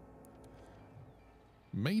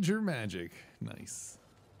 Major magic, nice.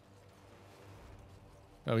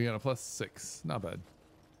 Oh, we got a +6, not bad.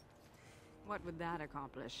 What would that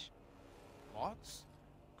accomplish? Lots.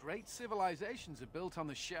 Great civilizations are built on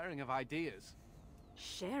the sharing of ideas.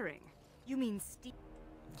 Sharing? You mean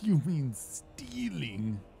You mean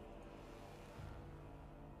stealing?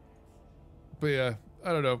 But yeah,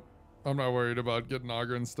 I don't know. I'm not worried about getting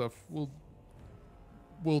Ogren stuff.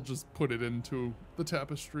 We'll just put it into the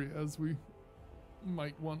tapestry as we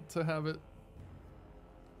might want to have it.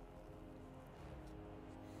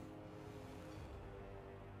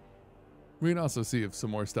 We can also see if some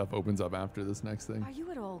more stuff opens up after this next thing. Are you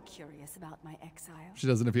at all curious about my exile? She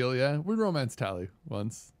doesn't appeal, yeah? We romance Tally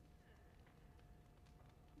once.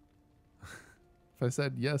 If I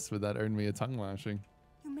said yes, would that earn me a tongue lashing?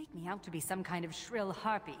 You make me out to be some kind of shrill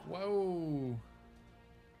harpy. Whoa.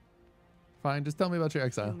 Fine, just tell me about your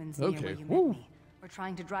exile. Humans near Okay. where you Woo. met me were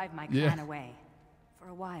trying to drive my Yeah. clan away. For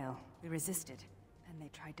a while, we resisted, and they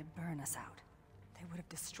tried to burn us out. They would have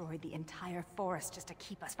destroyed the entire forest just to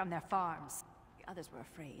keep us from their farms. The others were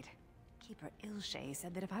afraid. Keeper Ilshay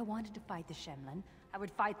said that if I wanted to fight the Shemlin, I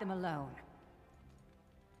would fight them alone.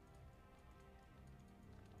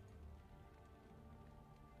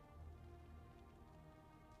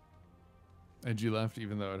 And you left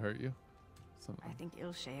even though it hurt you? I think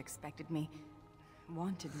Ilshay expected me,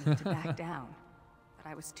 wanted me to back down. But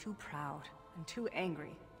I was too proud and too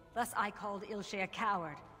angry. Thus I called Ilshay a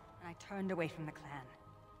coward, and I turned away from the clan.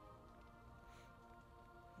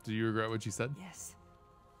 Do you regret what you said? Yes,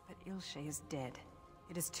 but Ilshay is dead.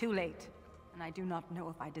 It is too late, and I do not know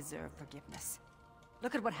if I deserve forgiveness.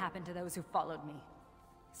 Look at what happened to those who followed me.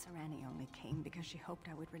 Sarani only came because she hoped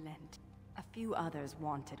I would relent. A few others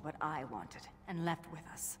wanted what I wanted, and left with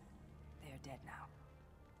us. They are dead now.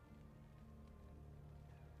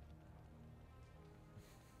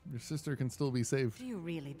 Your sister can still be saved. Do you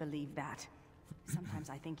really believe that? Sometimes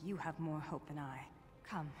I think you have more hope than I.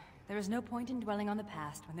 Come, there is no point in dwelling on the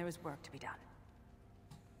past when there is work to be done.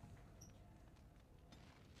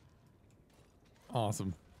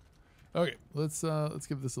 Awesome. Okay, let's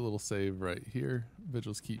give this a little save right here.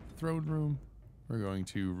 Vigil's Keep Throne Room. We're going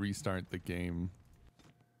to restart the game.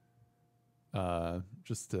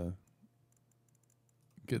 Just to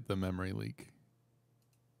get the memory leak.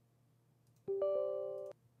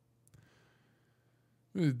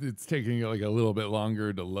 It's taking like a little bit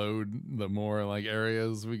longer to load the more like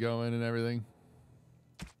areas we go in and everything.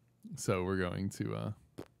 So we're going to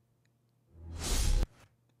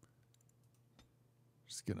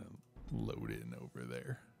just gonna load in over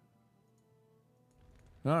there.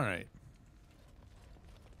 All right.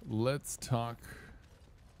 Let's talk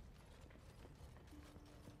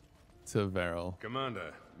to Varel.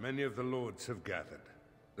 Commander, many of the lords have gathered.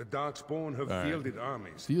 The Darkspawn have All right. fielded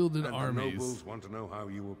armies. Fielded and armies. the nobles want to know how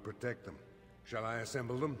you will protect them. Shall I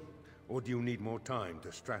assemble them? Or do you need more time to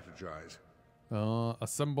strategize?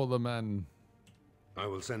 Assemble the men. I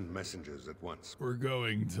will send messengers at once. We're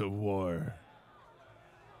going to war.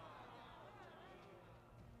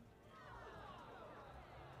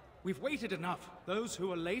 We've waited enough. Those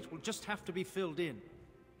who are late will just have to be filled in.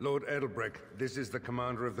 Lord Edelbreck, this is the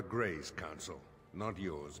commander of the Greys Council, not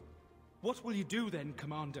yours. What will you do then,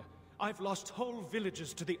 Commander? I've lost whole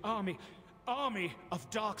villages to the army of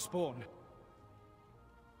Darkspawn.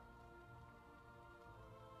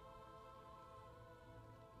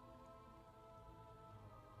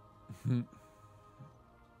 The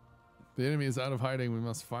enemy is out of hiding. We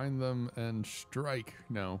must find them and strike.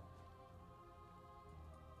 No.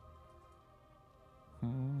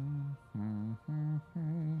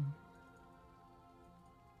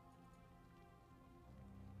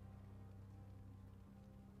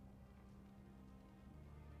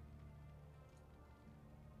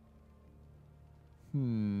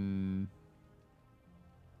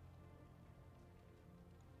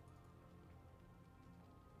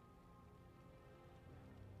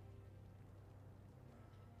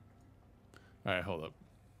 All right, hold up.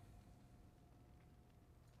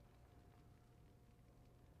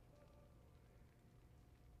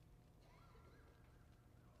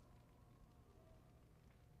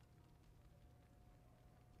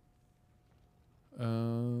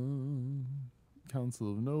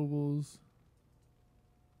 Council of Nobles.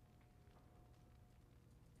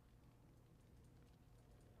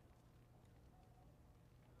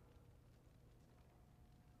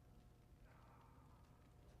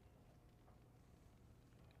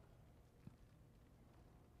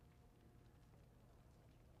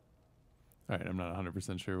 All right, I'm not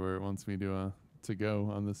 100% sure where it wants me to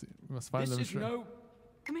go on this. Must find This them. is no...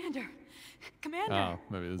 Commander! Commander! Oh,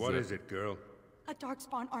 maybe this What is is it, girl? A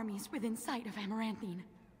Darkspawn army is within sight of Amaranthine.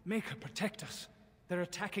 Maker, protect us. They're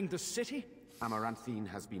attacking the city? Amaranthine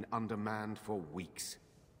has been undermanned for weeks.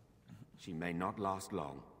 She may not last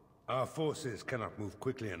long. Our forces cannot move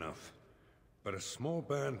quickly enough, but a small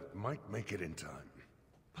band might make it in time.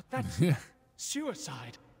 But that's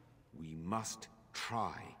suicide. We must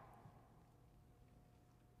try.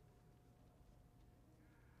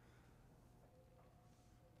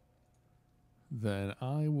 Then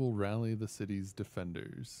I will rally the city's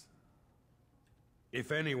defenders.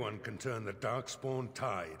 If anyone can turn the Darkspawn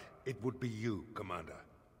tide, it would be you, Commander.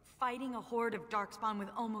 Fighting a horde of Darkspawn with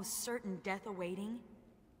almost certain death awaiting?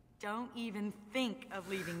 Don't even think of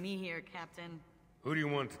leaving me here, Captain. Who do you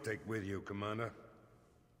want to take with you, Commander?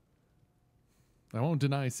 I won't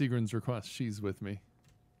deny Sigrun's request. She's with me.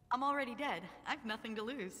 I'm already dead. I've nothing to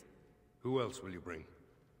lose. Who else will you bring?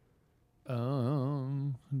 Do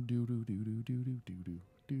do do do do do do do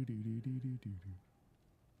do do do do do.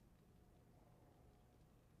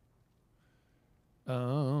 I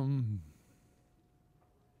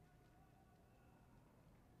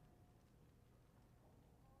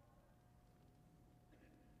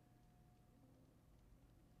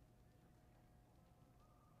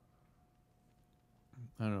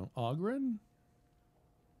don't know. Oghren?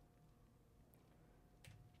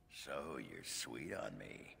 So you're sweet on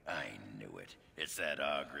me. I knew it. It's that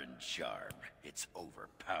Oghren charm. It's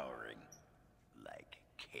overpowering. Like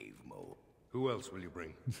cave mole. Who else will you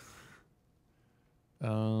bring?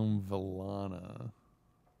 Valana.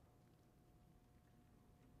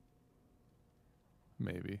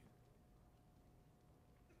 Maybe.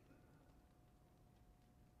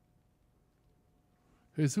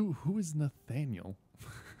 Who is Nathaniel?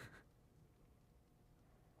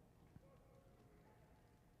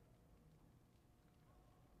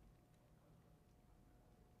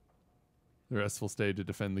 The rest will stay to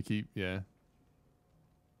defend the keep, yeah.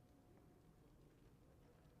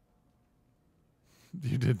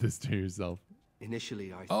 You did this to yourself.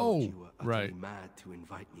 Initially, I thought you were utterly mad to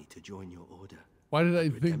invite me to join your order. Why did I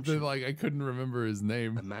think that, like, I couldn't remember his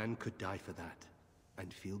name? A man could die for that,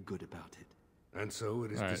 and feel good about it. And so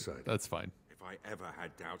it is decided. That's fine. If I ever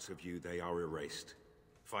had doubts of you, they are erased.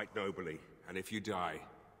 Fight nobly, and if you die,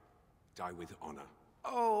 die with honor.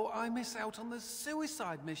 Oh, I miss out on the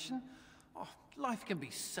suicide mission. Oh, life can be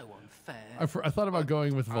so unfair. I thought about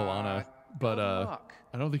going with Valana, but I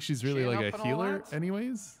don't think she's really like a healer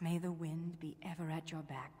anyways. May the wind be ever at your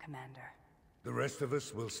back, Commander. The rest of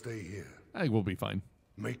us will stay here. I think we'll be fine.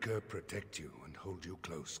 Make her protect you and hold you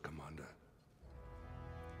close, Commander.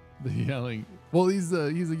 The yelling. Well, he's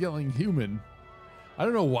a yelling human. I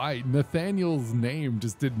don't know why Nathaniel's name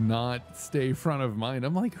just did not stay front of mind.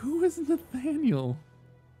 I'm like, who is Nathaniel?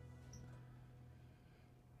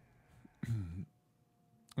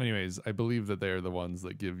 Anyways, I believe that they're the ones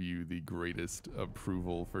that give you the greatest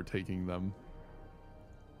approval for taking them.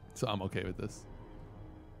 So I'm okay with this.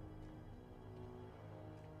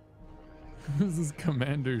 This is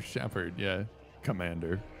Commander Shepard. Yeah,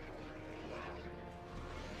 Commander.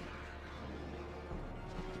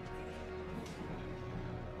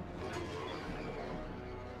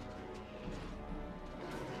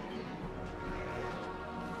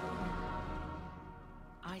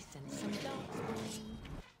 I sense some Darkspawn.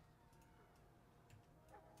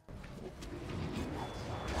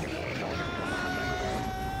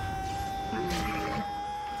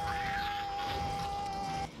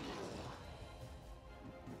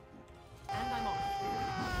 And I'm off.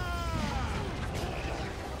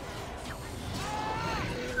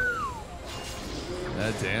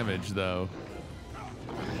 That damage, though.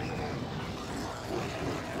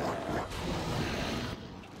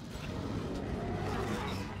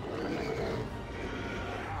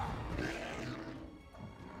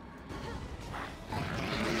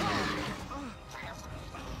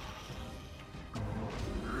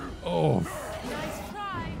 Oh. Nice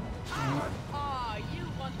try. You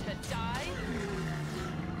want to die?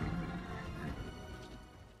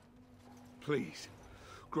 Please,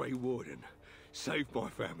 Grey Warden, save my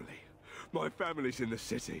family. My family's in the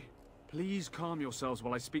city. Please calm yourselves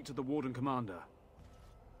while I speak to the Warden Commander.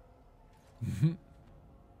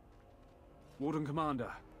 Warden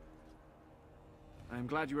Commander, I am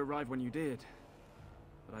glad you arrived when you did,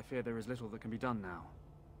 but I fear there is little that can be done now.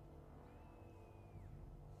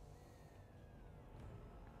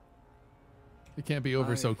 It can't be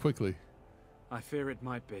over so quickly. I fear it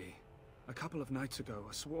might be. A couple of nights ago,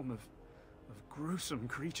 a swarm of gruesome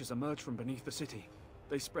creatures emerged from beneath the city.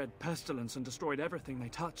 They spread pestilence and destroyed everything they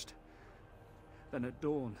touched. Then at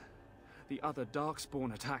dawn, the other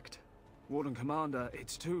Darkspawn attacked. Warden Commander,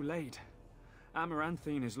 it's too late.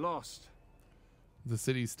 Amaranthine is lost. The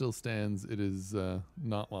city still stands. It is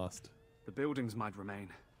not lost. The buildings might remain,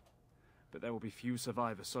 but there will be few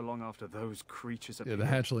survivors so long after those creatures appear. Yeah, the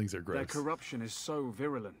hatchlings are gross. Their corruption is so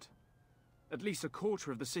virulent. At least a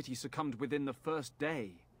quarter of the city succumbed within the first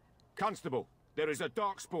day. Constable, there is a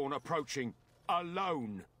Darkspawn approaching.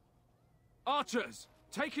 Alone. Archers,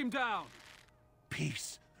 take him down!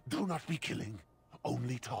 Peace. Do not be killing.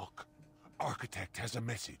 Only talk. Architect has a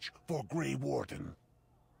message for Grey Warden.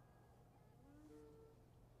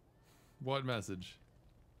 What message?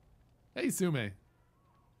 Hey, Sume.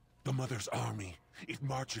 The Mother's army. It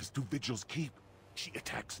marches to Vigil's Keep. She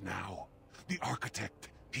attacks now. The Architect,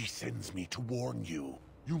 he sends me to warn you.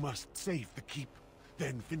 You must save the Keep,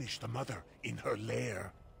 then finish the Mother in her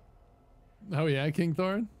lair. Oh yeah, King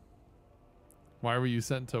Thorin? Why were you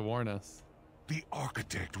sent to warn us? The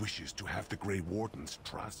Architect wishes to have the Grey Warden's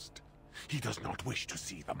trust. He does not wish to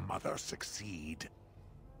see the Mother succeed.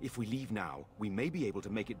 If we leave now, we may be able to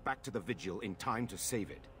make it back to the Vigil in time to save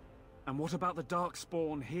it. And what about the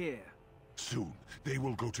Darkspawn here? Soon, they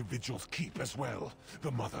will go to Vigil's Keep as well.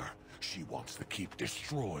 The Mother, she wants the Keep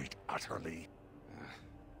destroyed utterly.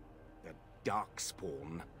 The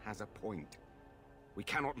Darkspawn has a point. We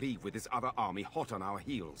cannot leave with this other army hot on our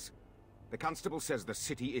heels. The Constable says the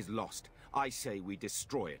city is lost. I say we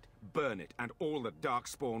destroy it, burn it, and all the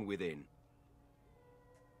Darkspawn within.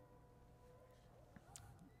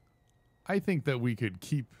 I think that we could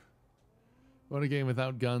keep what a game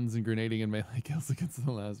without guns and grenading and melee kills against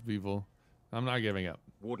the last people. I'm not giving up.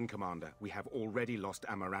 Warden Commander, we have already lost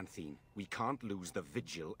Amaranthine. We can't lose the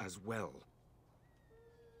Vigil as well.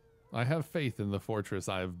 I have faith in the fortress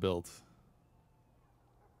I have built.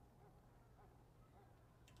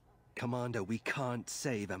 Commander, we can't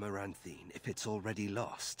save Amaranthine if it's already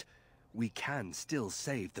lost. We can still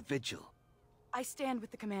save the Vigil. I stand with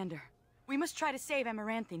the Commander. We must try to save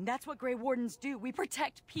Amaranthine. That's what Grey Wardens do. We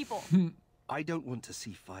protect people. I don't want to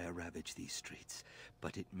see fire ravage these streets,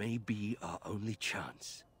 but it may be our only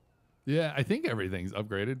chance. Yeah, I think everything's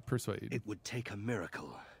upgraded. Persuade. It would take a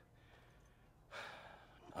miracle.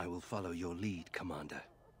 I will follow your lead, Commander.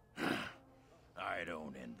 I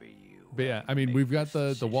don't envy you. But yeah, I mean, we've got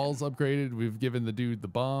the walls upgraded. We've given the dude the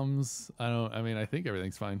bombs. I think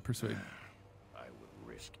everything's fine. Persuade. I would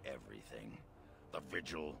risk everything. The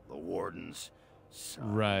Vigil, the Wardens.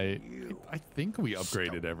 Right. I think we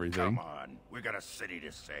upgraded everything. Come on. We got a city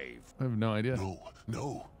to save. I have no idea.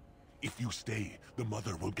 No. If you stay, the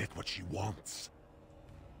Mother will get what she wants.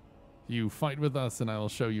 You fight with us and I will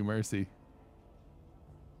show you mercy.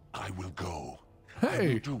 I will go. Hey!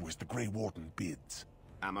 I will do as the Grey Warden bids.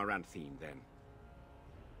 Amaranthine, then.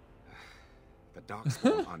 The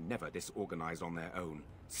Darkspawn are never disorganized on their own.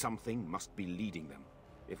 Something must be leading them.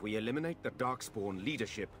 If we eliminate the Darkspawn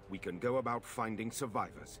leadership, we can go about finding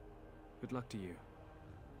survivors. Good luck to you.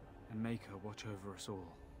 And make her watch over us all.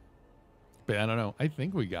 But I don't know. I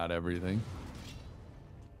think we got everything.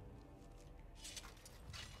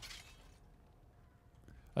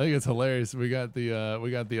 I think it's hilarious. We got the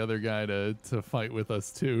other guy to fight with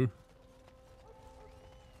us too.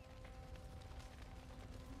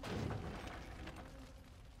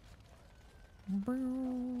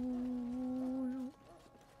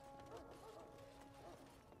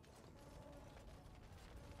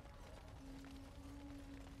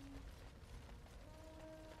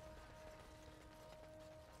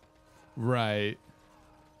 Right.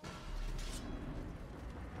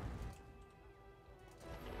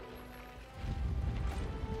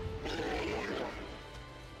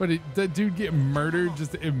 But did that dude get murdered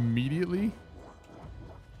just immediately?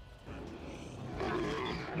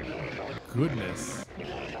 Goodness.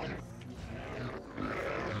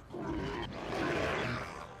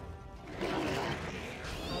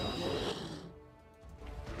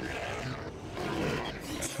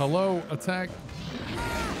 Hello, attack.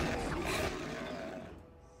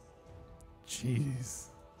 Jeez.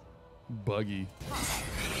 Buggy.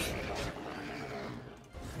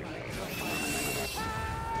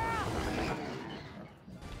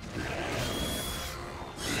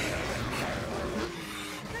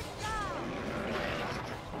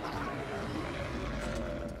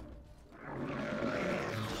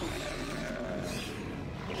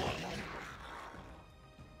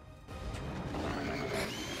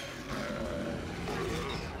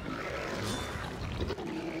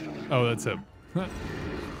 Oh, that's him. I guess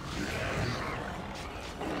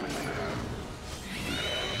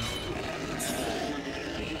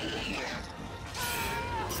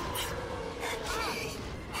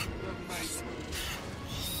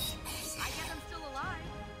I'm still alive.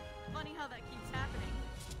 Funny how that keeps happening.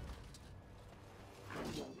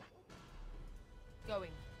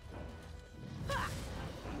 Going.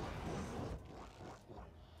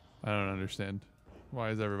 I don't understand.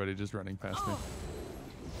 Why is everybody just running past me?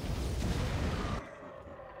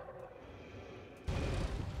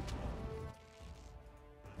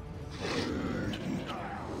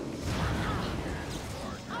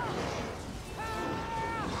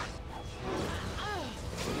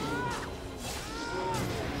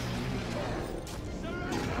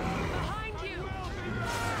 Behind you!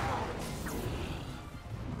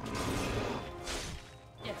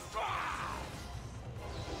 Yes.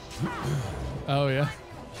 Oh, yeah.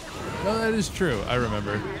 No, that is true. I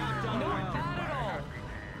remember.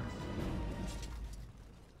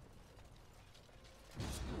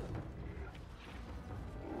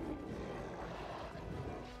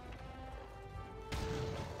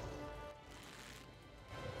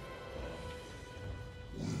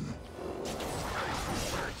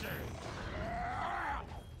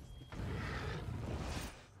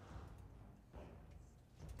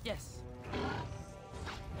 Yes.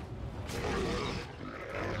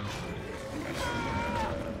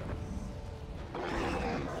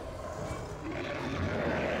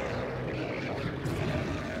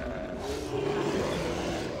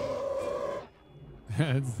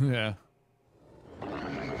 Yeah.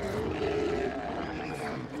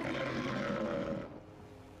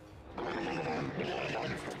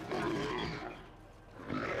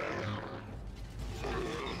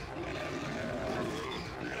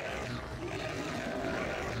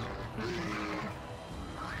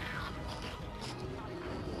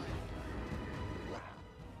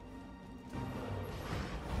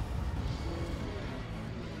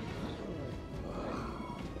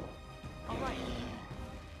 All right.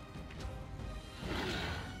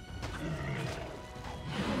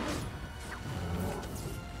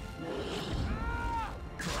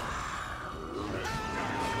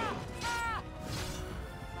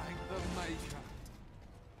 Thank the Maker.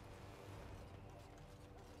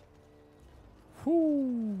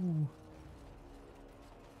 Whew.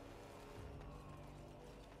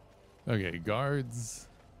 Okay, guards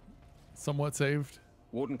somewhat saved.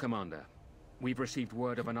 Warden Commander, we've received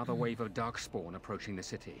word of another wave of Darkspawn approaching the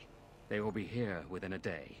city. They will be here within a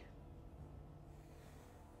day.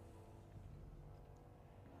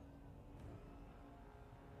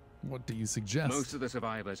 What do you suggest? Most of the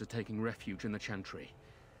survivors are taking refuge in the Chantry.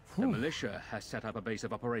 The militia has set up a base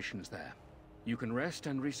of operations there. You can rest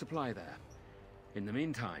and resupply there. In the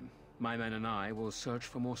meantime, my men and I will search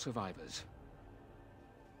for more survivors.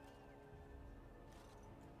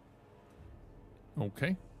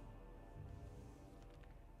 Okay.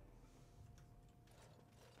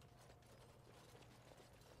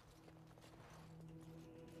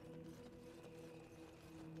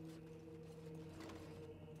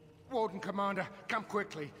 Warden Commander, come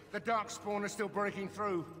quickly. The Darkspawn are still breaking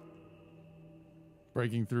through.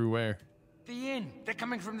 Breaking through where? The inn. They're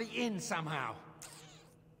coming from the inn somehow.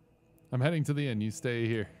 I'm heading to the inn. You stay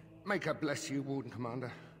here. May God bless you, Warden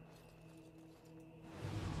Commander.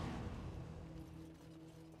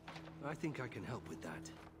 I think I can help with that.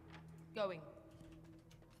 Going.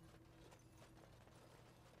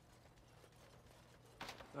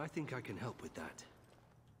 I think I can help with that.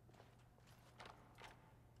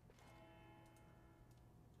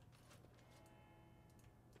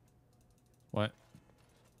 What?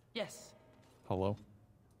 Yes. Hello?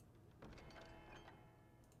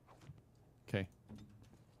 Okay.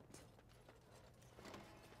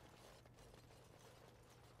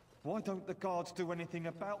 Why don't the guards do anything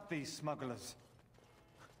about these smugglers?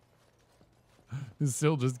 He's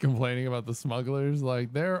still just complaining about the smugglers.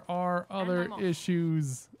 Like, there are other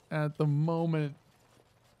issues at the moment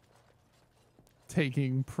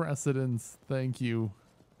taking precedence. Thank you.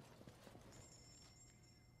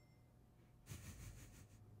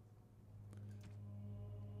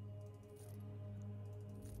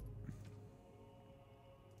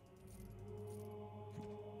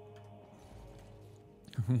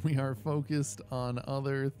 We are focused on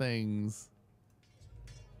other things.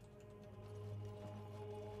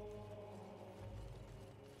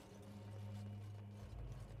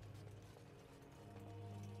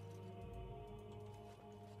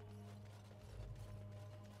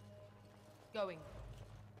 Going.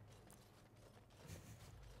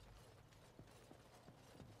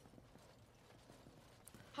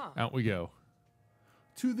 Huh. Out we go.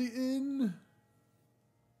 to the inn.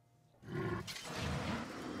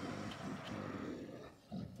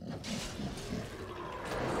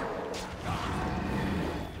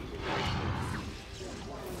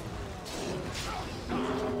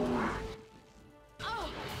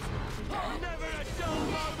 Never a dull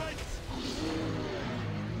moment!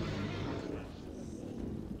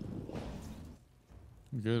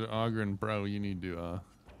 Good Ogren, bro. You need to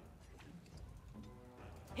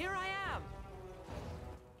Here I am.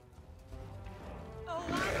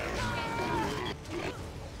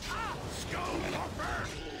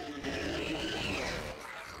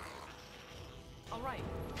 All right.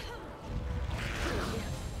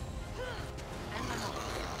 And I'm off.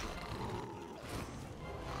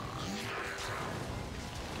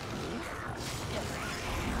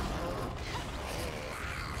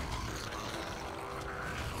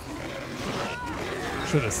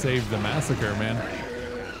 should have saved the massacre, man.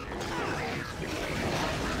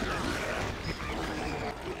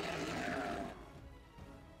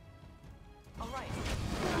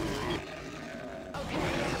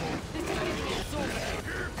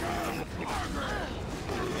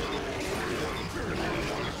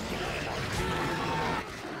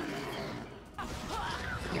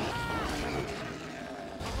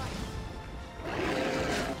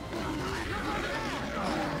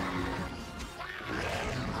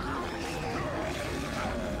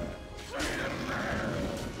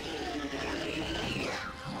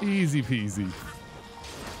 Easy peasy.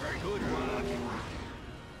 Very good work.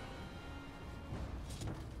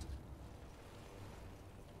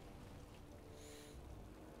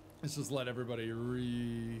 Let's just let everybody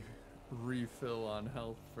refill on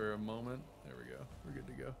health for a moment. There we go. We're good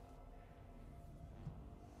to go.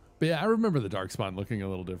 But yeah, I remember the Darkspawn looking a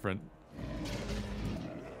little different.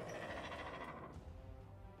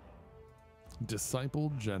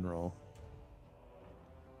 Disciple General.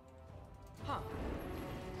 Huh.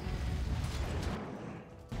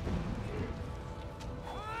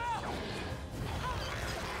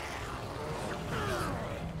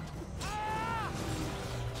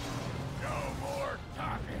 No more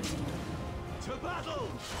talking. To battle!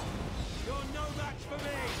 You're no match for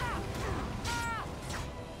me!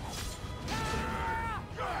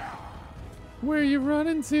 Where are you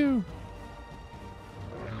running to?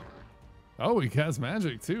 Oh, he casts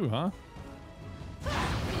magic too, huh?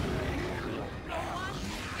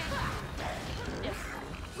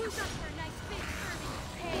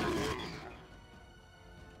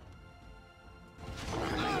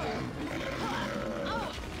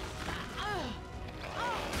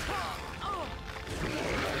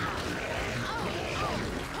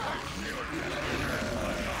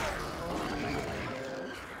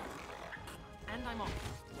 And I'm off.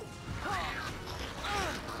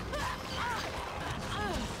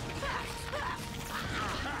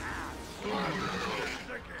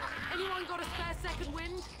 Anyone got a spare second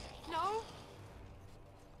wind? No?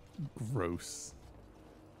 Gross.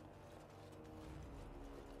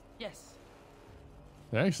 Yes.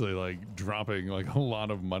 They're actually like dropping like a lot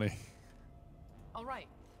of money All right.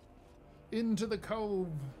 into the cove.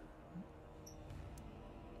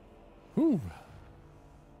 Whew.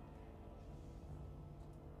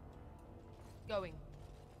 Going.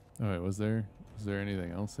 All right, was there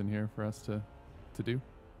anything else in here for us to do?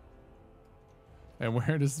 And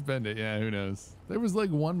where to spend it? Yeah, who knows? There was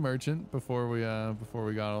like one merchant before we got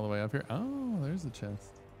all the way up here. Oh, there's a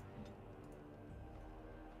chest.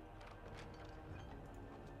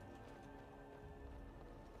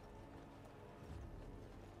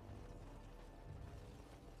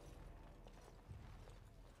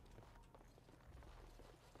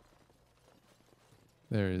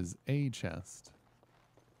 There is a chest.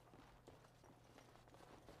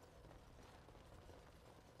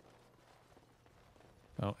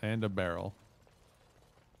 Oh, and a barrel.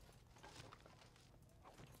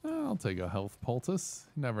 I'll take a health poultice.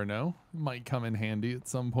 You never know. Might come in handy at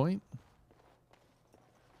some point.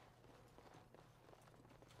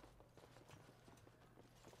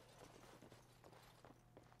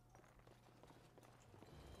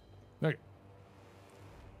 Okay.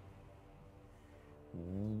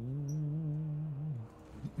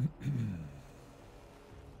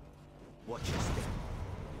 Watch your step.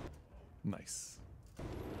 Nice.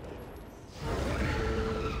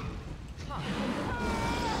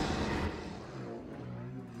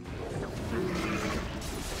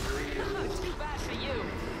 Too bad for you.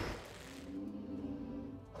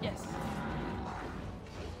 Yes.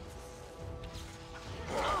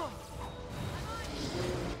 Oh.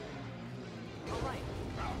 All right.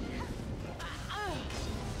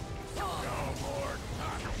 No more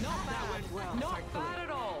talking. Not bad. Not bad at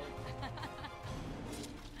all.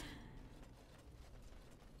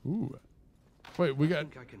 Ooh. Wait, we got... I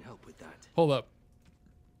think I can help with that. Hold up.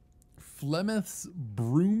 Flemeth's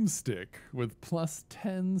broomstick with plus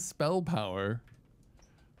 10 spell power.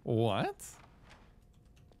 What?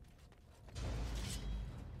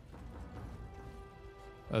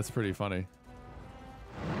 That's pretty funny.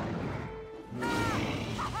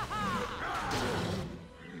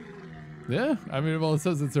 Yeah, I mean, well, it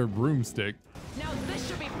says it's her broomstick. Now this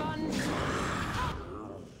should be fun.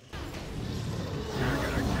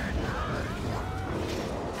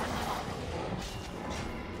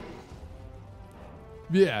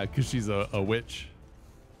 Yeah, because she's a witch.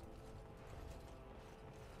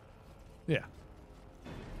 Yeah.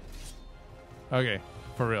 Okay,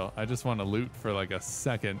 for real. I just want to loot for like a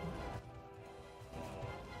second.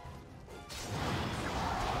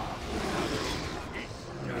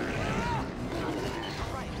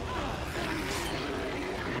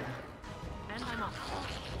 And I'm off.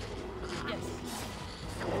 Yes.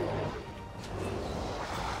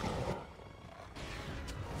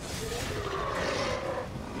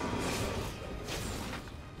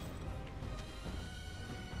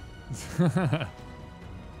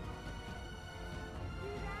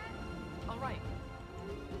 All right.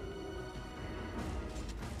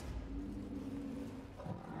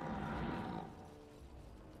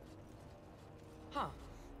 Huh.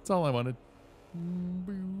 That's all I wanted.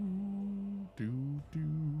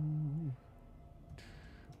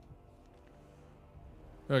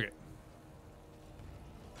 Okay.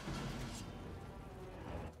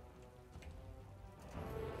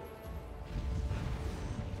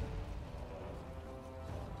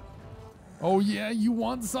 Oh yeah, you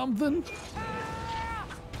want something?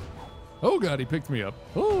 Oh god, he picked me up.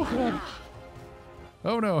 Oh god.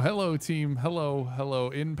 Oh no, hello team. Hello, hello,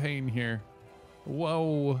 in pain here.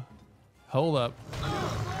 Whoa. Hold up.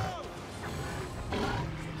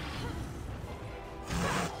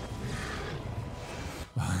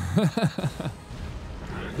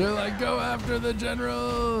 They're like, go after the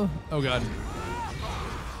general. Oh god.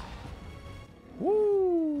 Woo.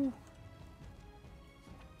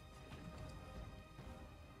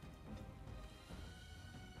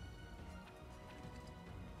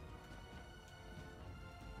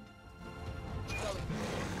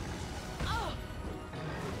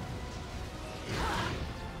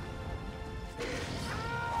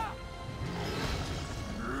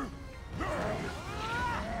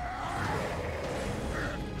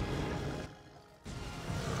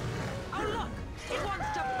 Oh look! It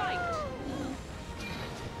wants to fight!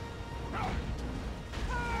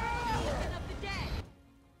 Of the dead.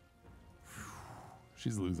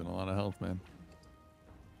 She's losing a lot of health, man.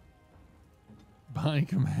 Buying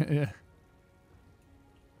command. Yeah.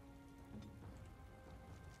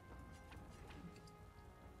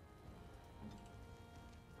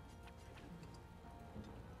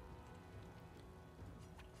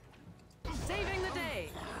 Saving the day.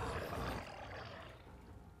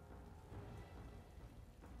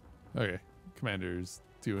 Okay. Commander's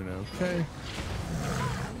doing okay.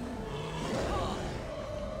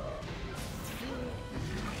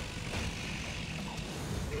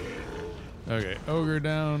 Okay, ogre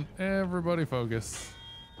down. Everybody focus.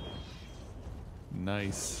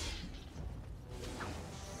 Nice.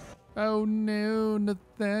 Oh no,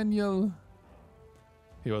 Nathaniel.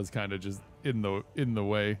 He was kind of just in the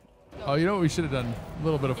way. Oh, you know what we should have done? A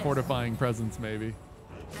little bit of fortifying presence, maybe. And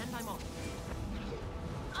I'm off.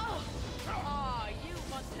 Oh! Ah, you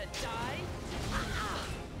want to die?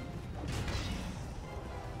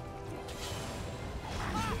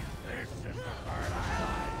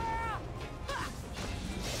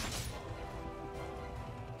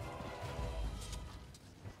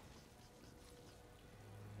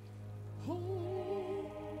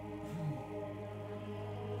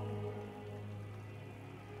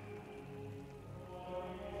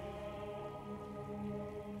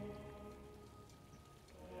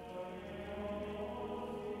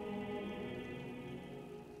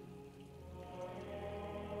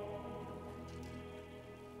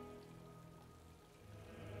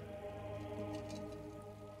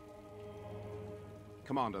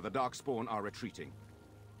 Commander, the Darkspawn are retreating.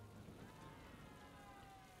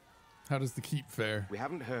 How does the keep fare? We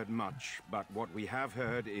haven't heard much, but what we have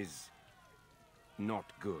heard is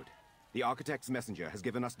not good. The Architect's messenger has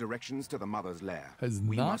given us directions to the Mother's lair.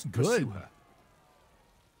 We not must good. pursue her.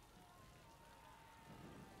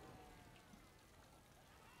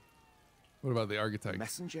 What about the architect? The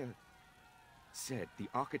messenger said the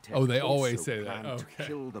Architect Oh, they also always say that. planned Okay. to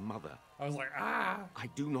kill the Mother. I was like, ah. I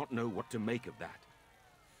do not know what to make of that.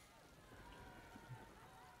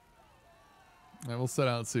 I will set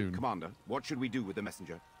out soon. Commander, what should we do with the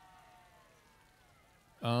messenger?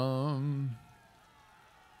 I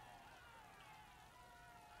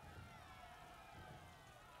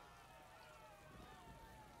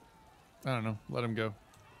don't know. Let him go.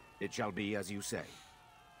 It shall be as you say.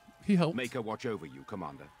 He helped. Make her watch over you,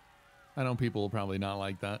 Commander. I know people will probably not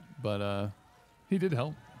like that, but he did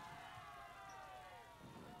help.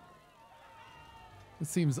 It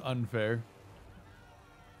seems unfair.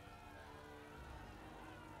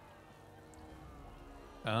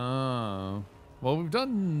 Oh. Well, we've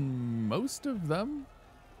done most of them.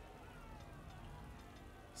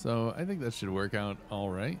 So I think that should work out all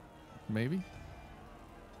right. Maybe.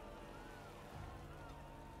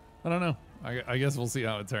 I don't know. I guess we'll see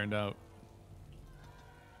how it turned out.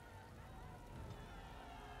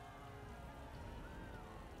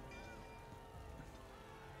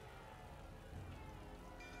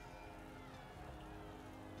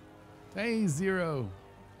 Hey, Zero.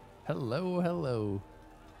 Hello, hello.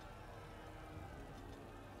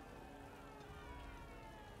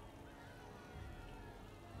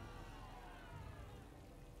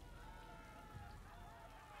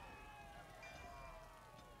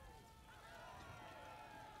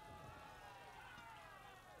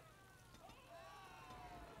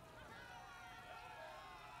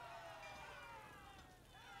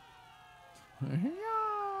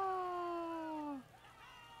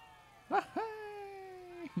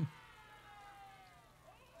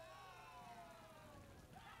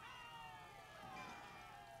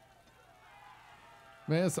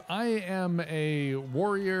 Yes, I am a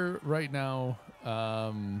warrior right now.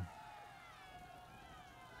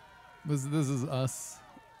 This is us.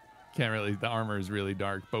 Can't really. The armor is really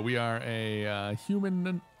dark, but we are a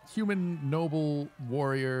human noble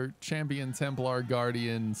warrior, champion, Templar,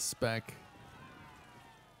 guardian, spec.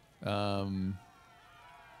 Yeah.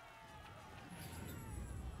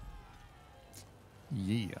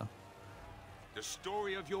 The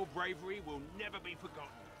story of your bravery will never be forgotten.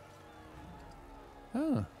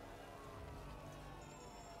 Huh.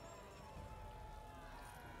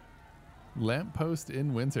 Lamppost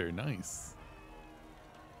in winter. Nice.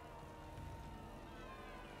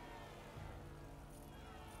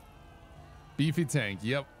 Beefy tank.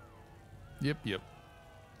 Yep. Yep.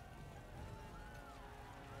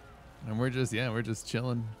 And we're just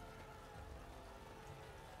chilling.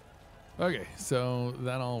 Okay, so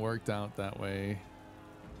that all worked out that way.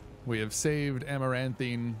 We have saved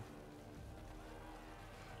Amaranthine.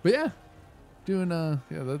 But yeah, doing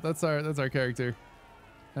that's our character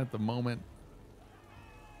at the moment,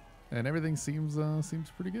 and everything seems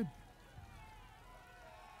pretty good.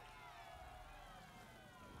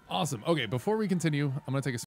 Awesome. Okay, before we continue, I'm gonna take a